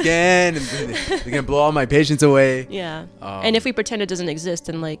patients to scan, and they're gonna blow all my patients away. And if we pretend it doesn't exist,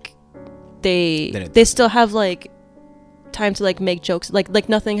 then like they still have like time to like make jokes, like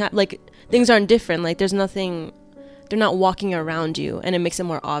nothing like things aren't different, like there's nothing, they're not walking around you, and it makes it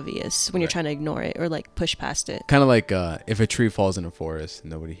more obvious when you're trying to ignore it or like push past it. Kind of like if a tree falls in a forest,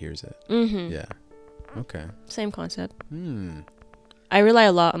 nobody hears it. Okay, same concept. I rely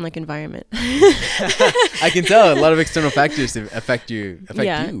a lot on like environment. I can tell a lot of external factors affect you.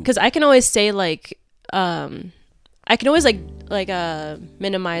 Because I can always say like I can always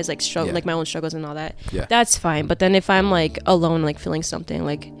minimize like struggle, like my own struggles and all that. That's fine. But then if I'm like alone, like feeling something,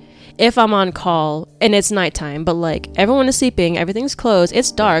 like if I'm on call and it's nighttime, but like everyone is sleeping, everything's closed,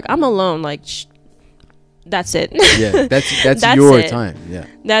 it's dark, I'm alone, like that's it. That's your time.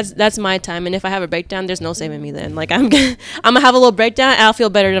 That's my time. And if I have a breakdown, there's no saving me then. Like I'm gonna have a little breakdown and I'll feel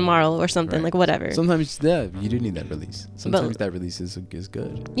better tomorrow or something, like whatever. Sometimes you do need that release. Sometimes that release is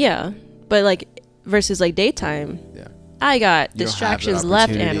good. But like versus like daytime, I got distractions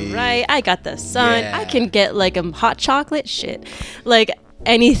left and right. I got the sun. I can get like a hot chocolate shit, like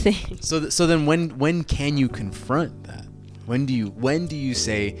anything. So then when can you confront that? When do you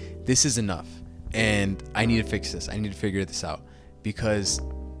say this is enough and I need to fix this, I need to figure this out? Because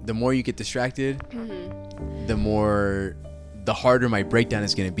the more you get distracted, the harder my breakdown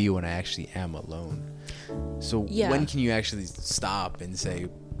is going to be when I actually am alone. So when can you actually stop and say,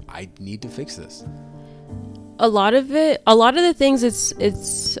 I need to fix this? A lot of the things,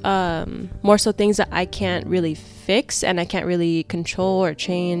 it's more so things that I can't really fix and I can't really control or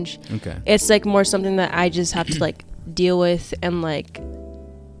change. It's like more something that I just have to like deal with, and like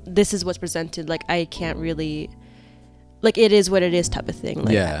this is what's presented, like I can't really, like it is what it is type of thing.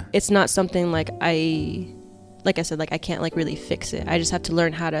 Like it's not something like I said, like I can't like really fix it. I just have to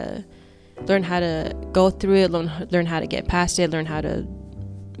learn how to go through it, learn how to get past it, learn how to,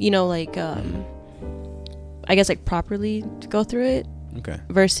 you know, like I guess like properly go through it.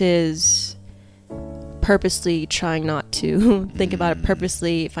 Versus purposely trying not to think about it,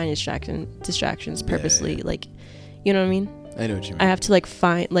 purposely find distractions, purposely like, you know what I mean? I know what you mean. I have to like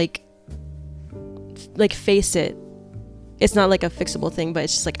find like face it. It's not like a fixable thing, but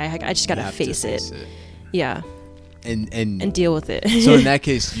it's just like I just gotta face it. And deal with it. So in that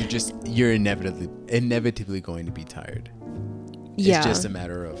case, you're inevitably going to be tired. It's just a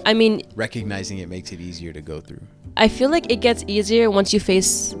matter of, recognizing it makes it easier to go through. I feel like it gets easier once you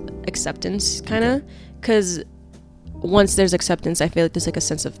face acceptance, kind of, because once there's acceptance, I feel like there's like a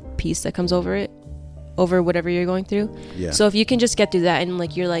sense of peace that comes over whatever you're going through. So if you can just get through that and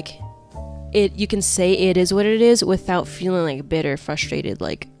like you're like, you can say it is what it is without feeling like bitter, frustrated,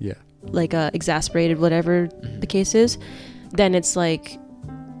 like exasperated, whatever the case is, then it's like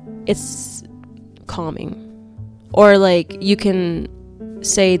it's calming. Or like you can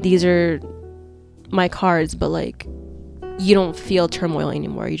say these are my cards, but like you don't feel turmoil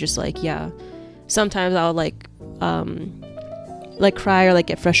anymore. You're just like, yeah, sometimes I'll like cry or like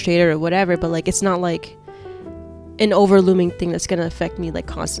get frustrated or whatever, but like it's not like an overlooming thing that's gonna affect me like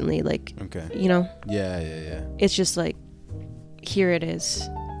constantly, like, okay, you know. Yeah. It's just like, here it is.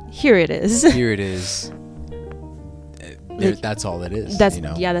 That's all it is. That's, you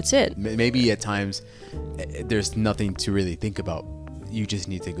know? Yeah, that's it. Maybe at times there's nothing to really think about. You just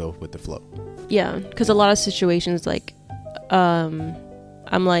need to go with the flow. Yeah, because a lot of situations like I'm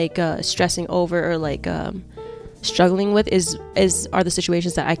like stressing over or like struggling with are the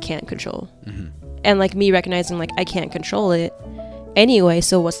situations that I can't control. And like me recognizing like I can't control it anyway,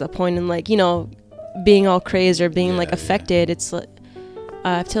 so what's the point in like, you know, being all crazed or being like affected. It's like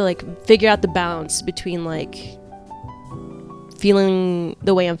I have to like figure out the balance between like feeling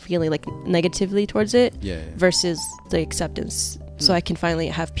the way I'm feeling like negatively towards it versus the acceptance, so I can finally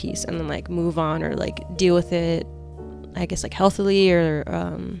have peace and then like move on or like deal with it, I guess, like healthily or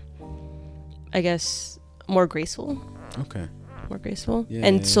I guess more graceful. Okay. More graceful.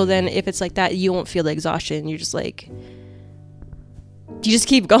 Then if it's like that, you won't feel the exhaustion. You're just like, you just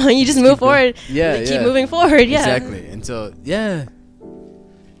keep going. You just move forward. Keep moving forward. Yeah. Exactly. And so,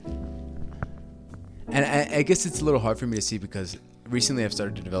 and I guess it's a little hard for me to see because recently I've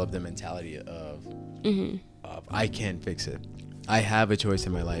started to develop the mentality of I can fix it. I have a choice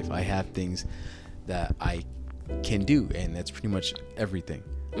in my life. I have things that I can do, and that's pretty much everything.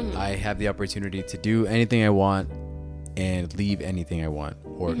 I have the opportunity to do anything I want and leave anything I want,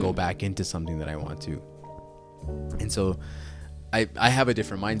 or go back into something that I want to. And so I have a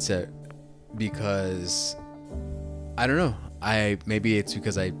different mindset because I don't know. Maybe it's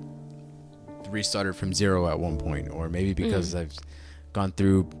because I restarted from zero at one point, or maybe because I've gone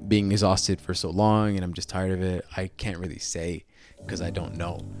through being exhausted for so long and I'm just tired of it. I can't really say because I don't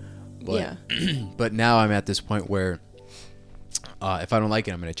know. But but now I'm at this point where if I don't like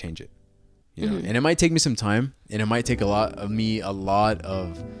it, I'm going to change it. You know, and it might take me some time, and it might take a lot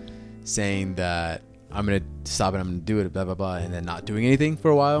of saying that I'm going to stop it, I'm going to do it, blah, blah, blah, and then not doing anything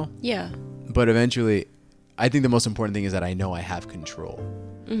for a while. Yeah. But eventually, I think the most important thing is that I know I have control.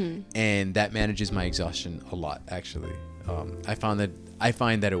 And that manages my exhaustion a lot, actually. I find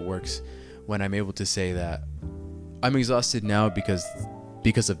that it works when I'm able to say that I'm exhausted now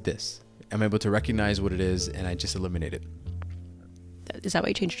because of this. I'm able to recognize what it is, and I just eliminate it. Is that why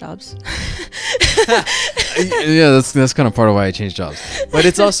you changed jobs? Yeah, that's kind of part of why I changed jobs. But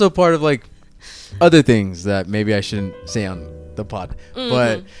it's also part of like other things that maybe I shouldn't say on the pod.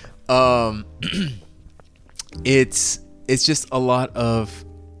 But it's just a lot of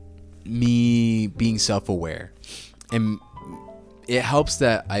me being self-aware, and it helps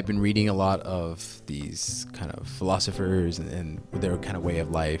that I've been reading a lot of these kind of philosophers and their kind of way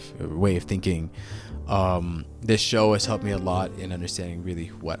of life, way of thinking. This show has helped me a lot in understanding really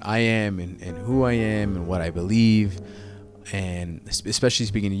what I am and who I am and what I believe, and especially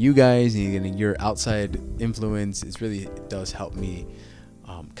speaking to you guys and getting your outside influence, it really does help me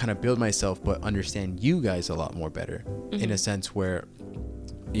kind of build myself, but understand you guys a lot more better in a sense where,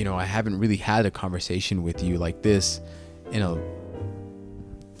 you know, I haven't really had a conversation with you like this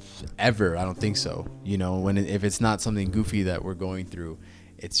ever. I don't think so. You know, if it's not something goofy that we're going through,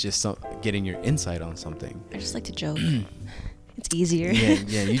 it's just getting your insight on something. I just like to joke. It's easier.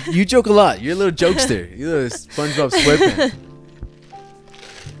 Yeah. You joke a lot. You're a little jokester. You're a little SpongeBob SquarePants.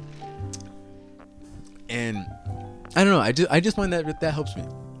 And I don't know. I just find that helps me,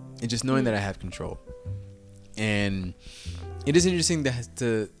 and just knowing that I have control. And it is interesting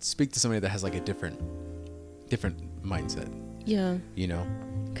to speak to somebody that has like a different mindset. Yeah. You know.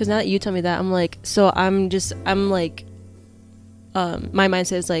 Because now that you tell me that, I'm like, my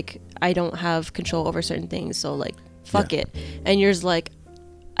mindset is like, I don't have control over certain things, so like, fuck it. And yours like,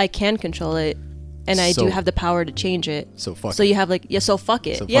 I can control it, and I do have the power to change it. So fuck it. So you have like, so fuck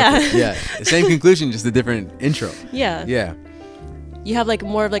it. Yeah. The same conclusion, just a different intro. Yeah. You have like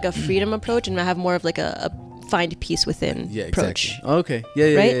more of like a freedom approach, and I have more of like a find peace within approach. Exactly. Okay.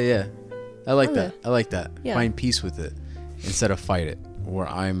 Yeah. I like that. Yeah. Find peace with it instead of fight it, where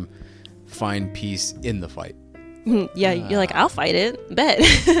I'm find peace in the fight. Yeah, you're like, I'll fight it. Bet.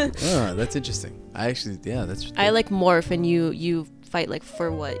 That's interesting. That's I like morph, and you fight like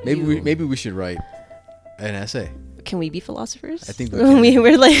for what? Maybe we should write an essay. Can we be philosophers? I think we can.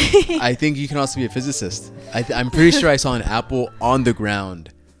 We're like I think you can also be a physicist. I'm pretty sure I saw an apple on the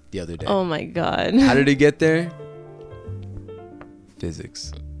ground the other day. Oh my God. How did it get there?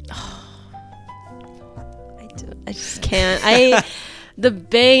 Physics. I just can't. The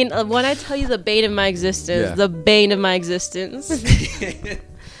bane, when I tell you the bane of my existence, the bane of my existence.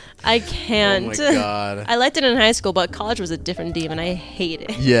 I can't. Oh my God. I liked it in high school, but college was a different demon. I hate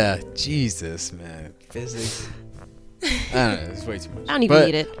it. Yeah, Jesus, man. Physics. I don't know. It's way too much. I don't even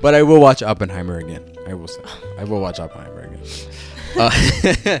need it. But I will watch Oppenheimer again. I will say. I will watch Oppenheimer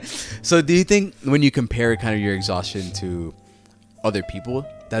again. So do you think when you compare kind of your exhaustion to other people,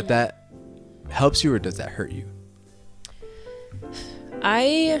 that helps you or does that hurt you?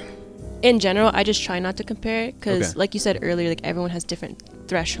 In general, I just try not to compare because, like you said earlier, like everyone has different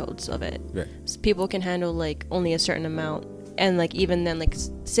thresholds of it. Right. So people can handle like only a certain amount, and like even then, like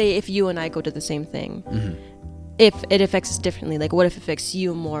say if you and I go to the same thing, if it affects us differently, like what if it affects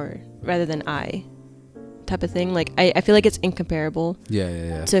you more rather than I, type of thing. Like I feel like it's incomparable.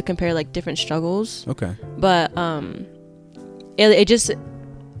 Yeah. To compare like different struggles. Okay. But it just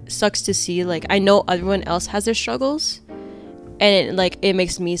sucks to see. Like I know everyone else has their struggles. And it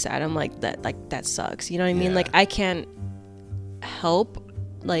makes me sad. I'm like that sucks. You know what I mean? Like I can't help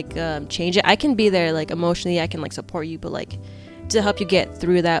change it. I can be there like emotionally. I can like support you, but like to help you get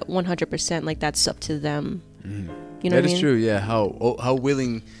through that 100%, like that's up to them. You know what I mean? That is true. Yeah. How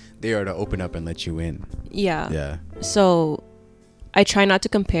willing they are to open up and let you in. Yeah. Yeah. So I try not to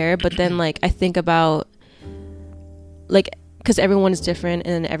compare, but then like I think about like because everyone is different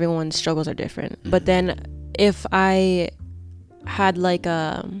and everyone's struggles are different. But then if I had like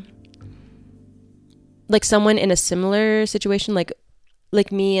someone in a similar situation,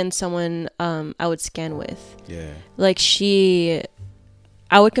 like me and someone I would scan with,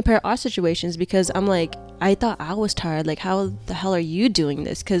 I would compare our situations because I'm like, I thought I was tired, like how the hell are you doing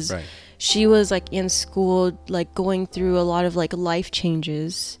this? Because she was like in school, like going through a lot of like life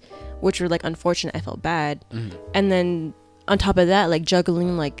changes, which were like unfortunate. I felt bad. And then on top of that, like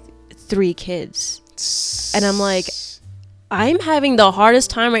juggling like 3 kids, and I'm like, I'm having the hardest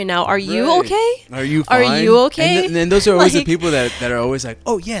time right now. Are you okay? Are you fine? Are you okay? And then those are always the people that are always like,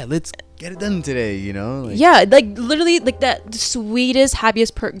 oh yeah, let's get it done today, you know? Like, yeah, like literally like that sweetest,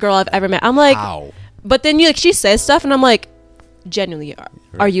 happiest girl I've ever met. I'm like, wow. But then she says stuff and I'm like, genuinely,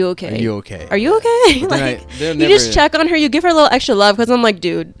 are you okay? Are you okay? Are you okay? Like, you just check on her, you give her a little extra love because I'm like,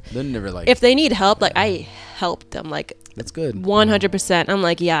 dude, they're never like, if they need help, like I help them, like that's good. 100%. I'm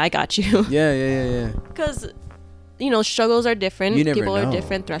like, yeah, I got you. Yeah. Because struggles are different. People are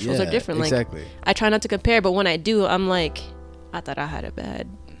different. Thresholds are different. Like, exactly. I try not to compare, but when I do, I'm like, I thought I had it bad.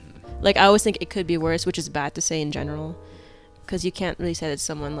 Like, I always think it could be worse, which is bad to say in general. Because you can't really say that to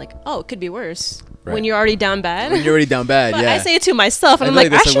someone like, oh, it could be worse. Right. When you're already down bad. When you're already down bad, but yeah. I say it to myself, and I'm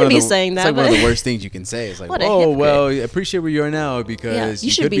like, I shouldn't be saying that. It's like one of the worst things you can say. It's like, oh, well, I appreciate where you are now because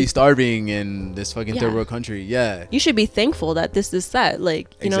you could be starving in this fucking third world country. Yeah. You should be thankful that this, that.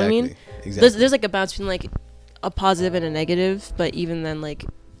 Like, you know what I mean? Exactly. There's like a balance between like a positive and a negative, but even then, like,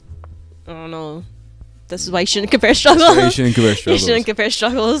 I don't know. This is why you shouldn't compare struggles. You shouldn't compare struggles. You shouldn't compare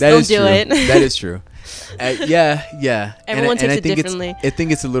struggles. Don't do it. That is true. Yeah. Everyone takes it differently. I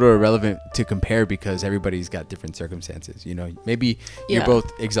think it's a little irrelevant to compare because everybody's got different circumstances. You know, maybe you're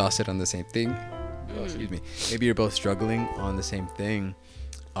both exhausted on the same thing. Oh, excuse me. Maybe you're both struggling on the same thing.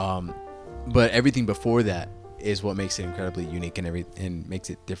 But everything before that is what makes it incredibly unique and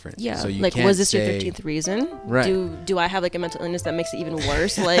makes it different. Yeah. So you like, can't was this your 15th reason? Right. Do I have like a mental illness that makes it even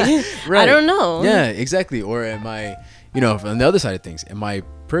worse? Like, I don't know. Yeah, exactly. Or am I, on the other side of things, am I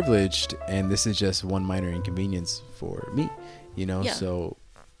privileged and this is just one minor inconvenience for me? So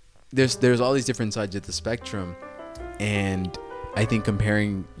there's all these different sides of the spectrum, and I think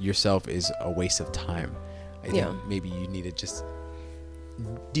comparing yourself is a waste of time. I think maybe you need to just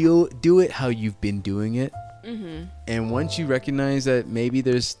do it how you've been doing it. And once you recognize that maybe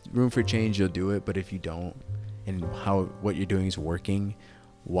there's room for change, you'll do it. But if you don't, and what you're doing is working,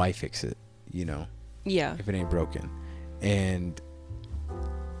 why fix it? If it ain't broken. And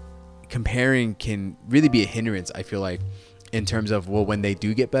comparing can really be a hindrance, I feel like, in terms of, well, when they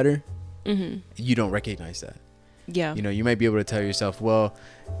do get better, you don't recognize that. Yeah. You might be able to tell yourself, well,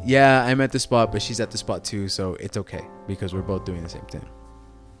 yeah, I'm at the spot, but she's at the spot too, so it's okay because we're both doing the same thing.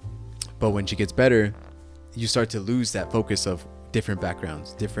 But when she gets better, you start to lose that focus of different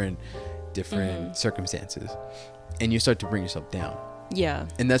backgrounds, different circumstances, and you start to bring yourself down. Yeah.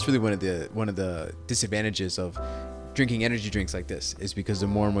 And that's really one of the disadvantages of drinking energy drinks like this, is because the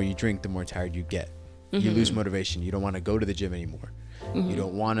more and more you drink, the more tired you get. You lose motivation. You don't want to go to the gym anymore. You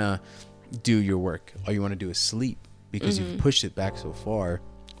don't want to do your work. All you want to do is sleep because you've pushed it back so far.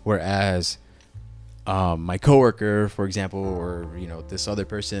 Whereas my coworker, for example, or this other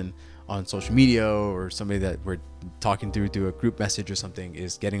person on social media, or somebody that we're talking through a group message or something,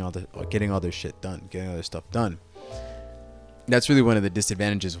 is getting all their shit done, getting all their stuff done. That's really one of the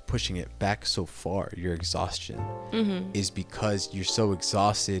disadvantages of pushing it back so far. Your exhaustion is because you're so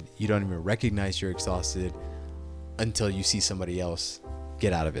exhausted, you don't even recognize you're exhausted until you see somebody else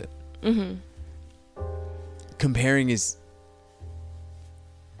get out of it. Comparing is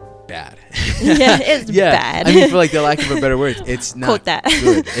bad. Yeah, it's bad. I mean, for like the lack of a better word, it's not Quote that.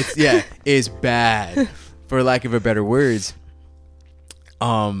 good. It's bad, for lack of a better words.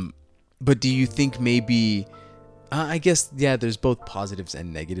 But do you think maybe, I guess, there's both positives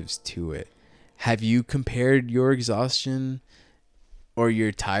and negatives to it. Have you compared your exhaustion or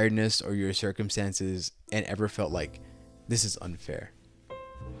your tiredness or your circumstances and ever felt like this is unfair?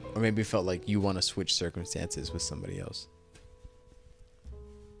 Or maybe felt like you want to switch circumstances with somebody else?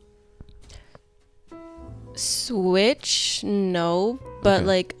 Switch, no, but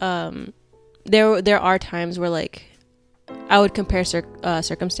like there are times where like I would compare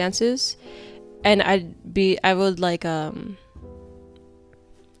circumstances, and I would like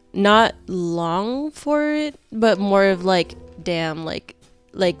not long for it, but more of like, damn, like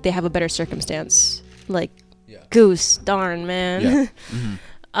they have a better circumstance, like goose darn, man.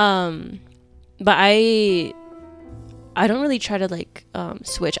 But I don't really try to like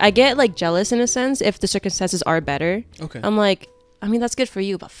switch. I get like jealous in a sense if the circumstances are better. Okay. I'm like, I mean, that's good for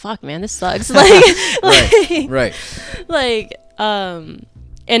you, but fuck, man, this sucks. Like, right. Like, and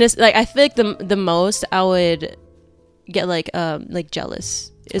it's like, I feel like the most I would get like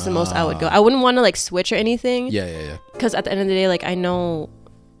jealous is the most I would go. I wouldn't want to like switch or anything. Yeah. Because at the end of the day, like I know,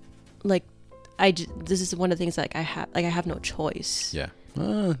 like this is one of the things that I have no choice. Yeah.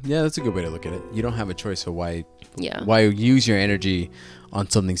 Yeah, that's a good way to look at it. You don't have a choice, so why use your energy on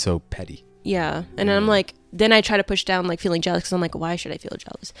something so petty? Yeah. And then I'm like, then I try to push down like feeling jealous, because I'm like, why should I feel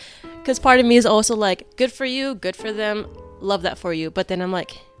jealous? Because part of me is also like, good for you, good for them, love that for you. But then I'm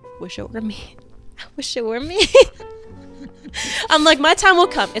like, wish it were me. I wish it were me. I'm like, my time will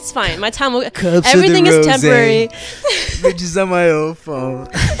come. It's fine. My time will. Everything is temporary. Bitches on my old phone.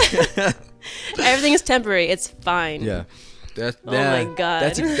 Everything is temporary. It's fine. Yeah. Oh my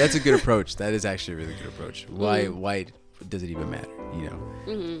god. That's a good approach. That is actually a really good approach. Why does it even matter?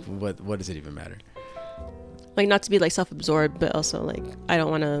 What does it even matter? Like, not to be like self-absorbed, but also like I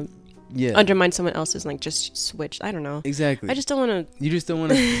don't want to undermine someone else's, like just switch. I don't know. Exactly. I just don't want to. You just don't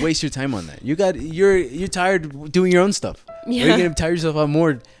want to waste your time on that. You're tired doing your own stuff. Yeah. You're gonna tire yourself out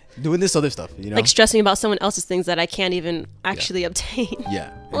more doing this other stuff. Like stressing about someone else's things that I can't even actually obtain.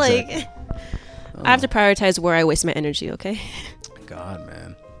 Yeah. Exactly. Like. I have to prioritize where I waste my energy, okay? God,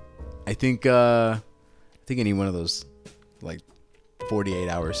 man. I think any one of those like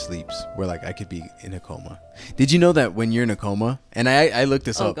 48-hour sleeps where like I could be in a coma. Did you know that when you're in a coma, and I looked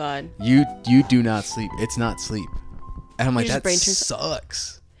this up. Oh god. You do not sleep. It's not sleep. And I'm like, that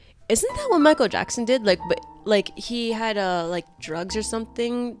sucks. Isn't that what Michael Jackson did? Like, but like he had like drugs or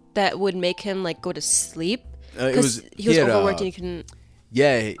something that would make him like go to sleep because he was overworked and he couldn't.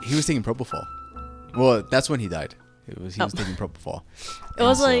 Yeah, he was taking propofol. Well, that's when he died. He was taking propofol. It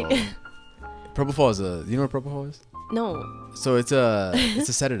was like propofol is you know what propofol is? No. So it's a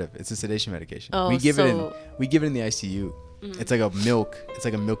sedative. It's a sedation medication. Oh, we give it in the ICU. It's like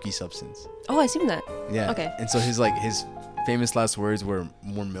a milky substance. Oh, I seen that. Yeah. Okay. And so his famous last words were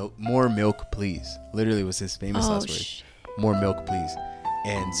more milk, please. Literally was his famous last words. More milk, please.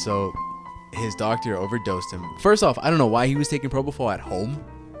 And so his doctor overdosed him. First off, I don't know why he was taking propofol at home.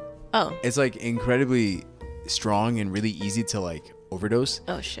 Oh. It's like incredibly strong and really easy to like overdose.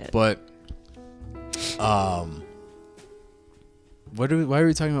 Oh shit. But why are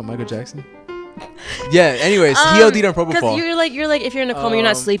we talking about Michael Jackson? Yeah, anyways, he OD'd on propofol. Because you're like if you're in a coma, you're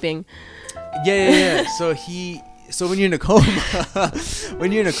not sleeping. Yeah. So when you're in a coma,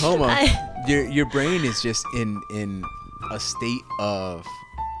 your brain is just in a state of,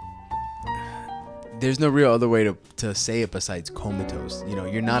 there's no real other way to say it besides comatose.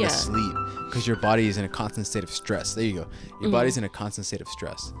 You're not asleep because your body is in a constant state of stress. There you go. Your body's in a constant state of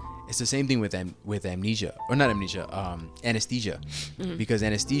stress. It's the same thing with amnesia, or not amnesia, anesthesia, because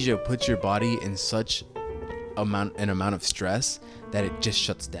anesthesia puts your body in such an amount of stress that it just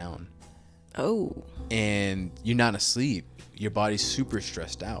shuts down. Oh. And you're not asleep. Your body's super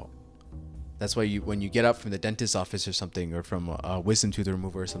stressed out. That's why when you get up from the dentist's office or something, or from a wisdom tooth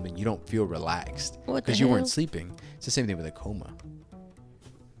removal or something, you don't feel relaxed because you weren't sleeping. It's the same thing with a coma.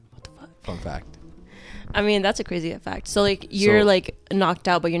 What the fuck? Fun fact. I mean, that's a crazy fact. So like you're like knocked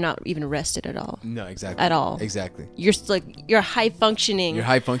out, but you're not even rested at all. No, exactly. At all. Exactly. You're high functioning. You're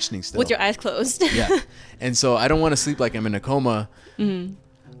high functioning still. With your eyes closed. Yeah. And so I don't want to sleep like I'm in a coma. Mm-hmm.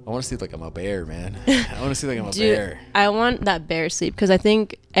 I want to sleep like I'm a bear, man. I want to sleep like I'm a bear. I want that bear sleep because I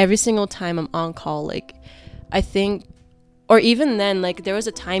think every single time I'm on call, like I think, or even then, like there was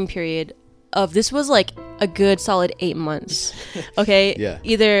a time period of this was like a good solid 8 months. Okay. Yeah.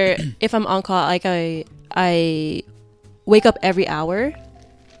 Either if I'm on call, like I wake up every hour,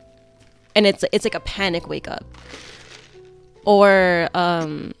 and it's like a panic wake up, or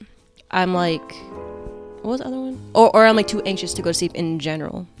I'm like, what was the other one? Or I'm like too anxious to go to sleep in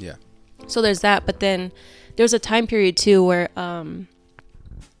general. Yeah. So there's that, but then there was a time period too where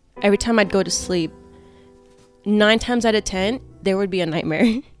every time I'd go to sleep, 9 times out of 10 there would be a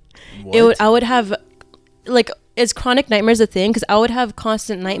nightmare. What? I would have like, is chronic nightmares a thing? Because I would have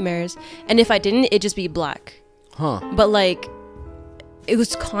constant nightmares, and if I didn't, it'd just be black. But like, it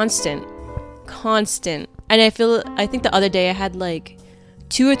was constant, and I think the other day I had like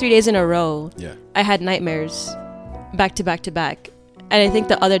 2 or 3 days in a row. Yeah. I had nightmares, back to back to back, and I think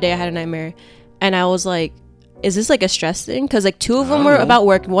the other day I had a nightmare, and I was like, is this like a stress thing? Because like 2 of them were about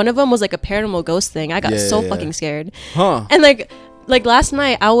work. One of them was like a paranormal ghost thing. I got fucking scared. And like last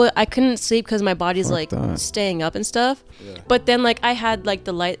night I couldn't sleep because my body's staying up and stuff. Yeah. But then like I had like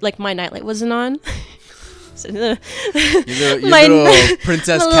the light, like my nightlight wasn't on. your little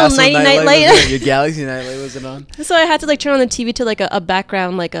princess castle nightlight. Your galaxy nightlight wasn't on. So I had to like turn on the TV to like a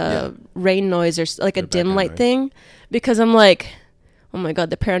background, like a rain noise or like a dim light thing, because I'm like, oh my god,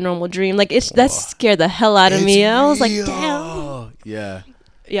 the paranormal dream. Like that scared the hell out of me. I was like, damn. Yeah.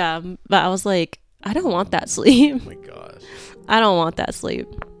 Yeah, but I was like, I don't want that sleep. Oh my gosh. I don't want that sleep.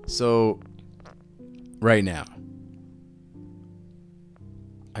 So, right now,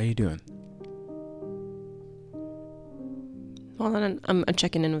 how you doing? Hold on, I'm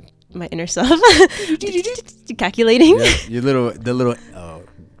checking in with my inner self. Calculating. Yeah, the little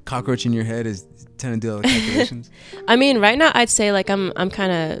cockroach in your head is trying to do all the calculations. I mean, right now I'd say like I'm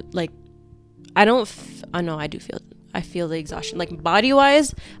kind of like, I feel the exhaustion. Like body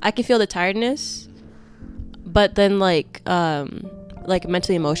wise, I can feel the tiredness, but then like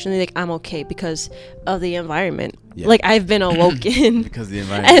mentally, emotionally, like I'm okay because of the environment. Yeah. Like I've been awoken because of the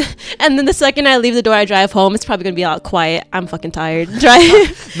environment. And then the second I leave the door, I drive home. It's probably gonna be all quiet. I'm fucking tired.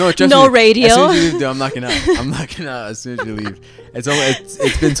 Drive. No radio. As soon as you leave, I'm knocking out as soon as you leave.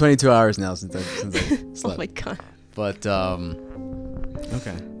 It's been 22 hours now since I slept. Oh my god. But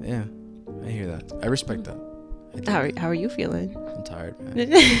okay, yeah, I hear that. I respect that. How are you feeling? I'm tired,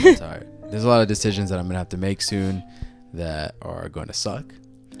 man. I'm tired. There's a lot of decisions that I'm gonna have to make soon that are going to suck.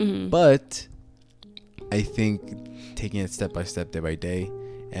 Mm-hmm. But I think taking it step by step, day by day,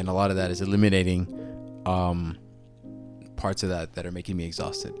 and a lot of that is eliminating parts of that are making me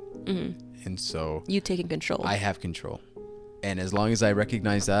exhausted. Mm-hmm. And so you taking control. I have control, and as long as I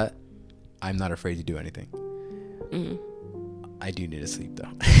recognize that, I'm not afraid to do anything. Mm-hmm. I do need to sleep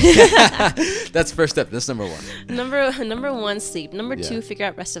though. That's the first step. That's number 1. Number 1, sleep. Number 2, figure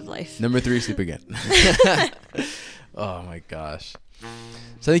out rest of life. Number 3, sleep again. Oh my gosh.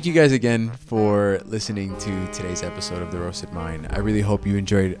 So thank you guys again for listening to today's episode of The Roasted Mind. I really hope you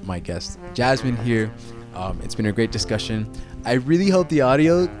enjoyed my guest Jasmine here. It's been a great discussion. I really hope the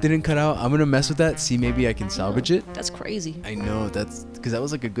audio didn't cut out. I'm going to mess with that, see maybe I can salvage it. That's crazy. I know, that's because that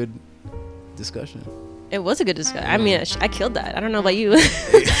was like a good discussion. It was a good discussion. I mean, I killed that. I don't know about you.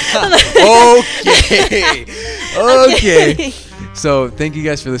 Okay. So thank you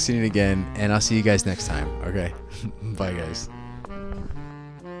guys for listening again, and I'll see you guys next time. Okay. Bye, guys.